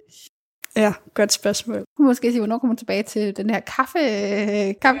 Ja, godt spørgsmål. Du kan måske sige, hvornår kommer du tilbage til den her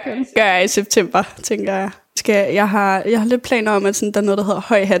kaffekølen? Gør jeg i september, tænker jeg. Jeg har lidt planer om, at sådan, der er noget, der hedder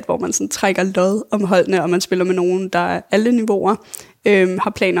høj hat, hvor man sådan trækker lod om holdene, og man spiller med nogen, der er alle niveauer. Har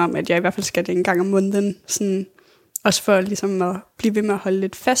planer om, at jeg i hvert fald skal det en gang om måneden. Sådan, også for ligesom at blive ved med at holde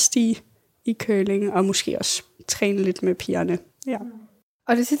lidt fast i curling, og måske også træne lidt med pigerne. Ja.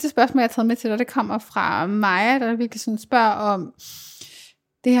 Og det sidste spørgsmål, jeg har taget med til dig, det kommer fra Maja, der virkelig sådan spørger om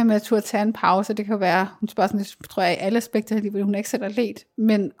det her med at turde tage en pause. Det kan jo være, hun spørger sådan lidt, tror jeg, i alle aspekter af livet, hun er ikke selv atlet,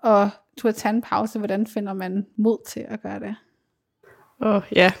 men at turde tage en pause, hvordan finder man mod til at gøre det?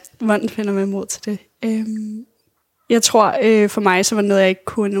 Hvordan finder man mod til det? Jeg tror, for mig, så var noget, jeg ikke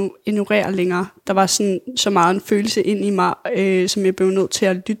kunne ignorere længere. Der var sådan så meget en følelse ind i mig, som jeg blev nødt til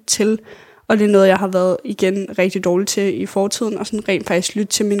at lytte til. Og det er noget, jeg har været igen rigtig dårlig til i fortiden, og sådan rent faktisk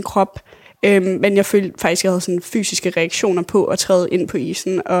lytte til min krop. Men jeg følte faktisk, at jeg havde sådan fysiske reaktioner på at træde ind på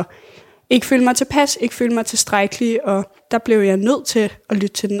isen, og ikke føle mig tilpas, ikke føle mig tilstrækkelig, og der blev jeg nødt til at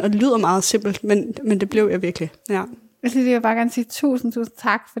lytte til den, og det lyder meget simpelt, men det blev jeg virkelig, ja. Jeg vil bare gerne sige tusind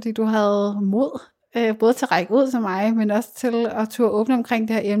tak, fordi du havde mod, både til at række ud til mig, men også til at turde åbne omkring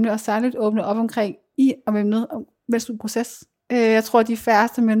det her emne, og særligt åbne op omkring om emnet om proces. Jeg tror, at de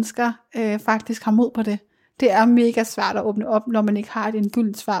færreste mennesker faktisk har mod på det. Det er mega svært at åbne op, når man ikke har et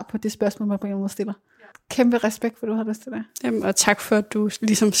endegyldigt svar på det spørgsmål, man på en måde stiller. Kæmpe respekt for, at du har lyst til det. Jamen, og tak for, at du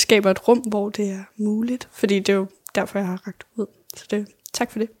ligesom skaber et rum, hvor det er muligt. Fordi det er jo derfor, jeg har rakt ud. Så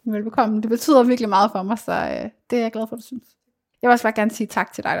tak for det. Velbekomme. Det betyder virkelig meget for mig, så det er jeg glad for, du synes. Jeg vil også bare gerne sige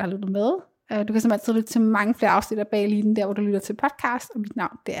tak til dig, der har lyttet med. Du kan simpelthen lytte til mange flere afsnit af Bag Linjen, der hvor du lytter til podcast. Og mit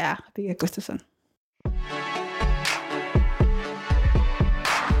navn, det er Rebecca Gustafsson.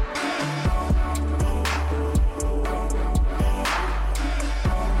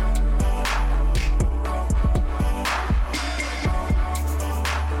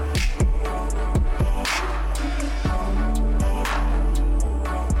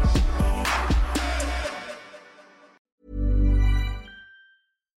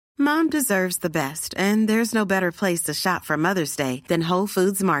 Mom deserves the best, and there's no better place to shop for Mother's Day than Whole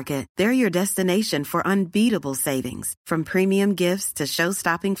Foods Market. They're your destination for unbeatable savings, from premium gifts to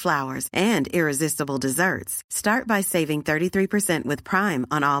show-stopping flowers and irresistible desserts. Start by saving 33% with Prime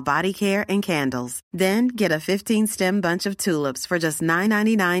on all body care and candles. Then get a 15-stem bunch of tulips for just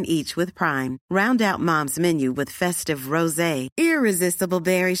 $9.99 each with Prime. Round out Mom's menu with festive rosé, irresistible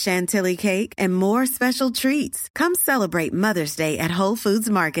berry chantilly cake, and more special treats. Come celebrate Mother's Day at Whole Foods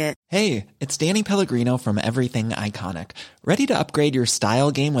Market. Hey, it's Danny Pellegrino from Everything Iconic. Ready to upgrade your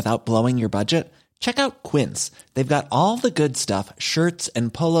style game without blowing your budget? Check out Quince. They've got all the good stuff, shirts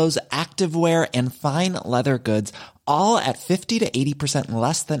and polos, activewear, and fine leather goods, all at 50 to 80%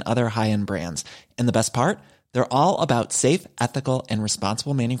 less than other high-end brands. And the best part? They're all about safe, ethical, and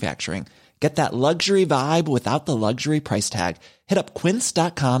responsible manufacturing. Get that luxury vibe without the luxury price tag. Hit up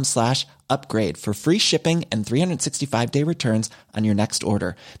quince.com/upgrade for free shipping and 365-day returns on your next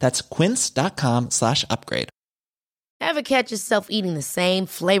order. That's quince.com/upgrade. Ever catch yourself eating the same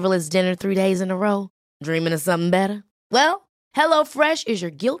flavorless dinner 3 days in a row? Dreaming of something better? Well, HelloFresh is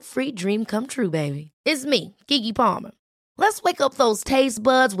your guilt-free dream come true, baby. It's me, Keke Palmer. Let's wake up those taste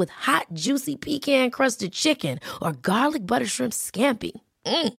buds with hot, juicy pecan-crusted chicken or garlic butter shrimp scampi.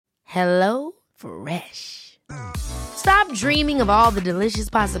 Hello Fresh. Stop dreaming of all the delicious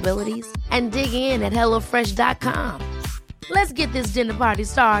possibilities and dig in at HelloFresh.com. Let's get this dinner party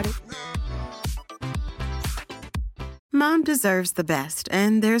started. Mom deserves the best,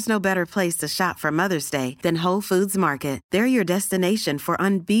 and there's no better place to shop for Mother's Day than Whole Foods Market. They're your destination for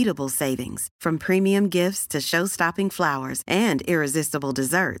unbeatable savings, from premium gifts to show-stopping flowers and irresistible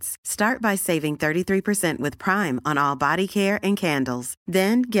desserts. Start by saving 33% with Prime on all body care and candles.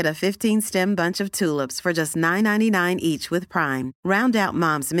 Then get a 15-stem bunch of tulips for just $9.99 each with Prime. Round out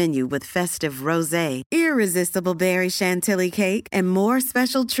Mom's menu with festive rosé, irresistible berry chantilly cake, and more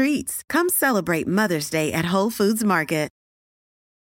special treats. Come celebrate Mother's Day at Whole Foods Market.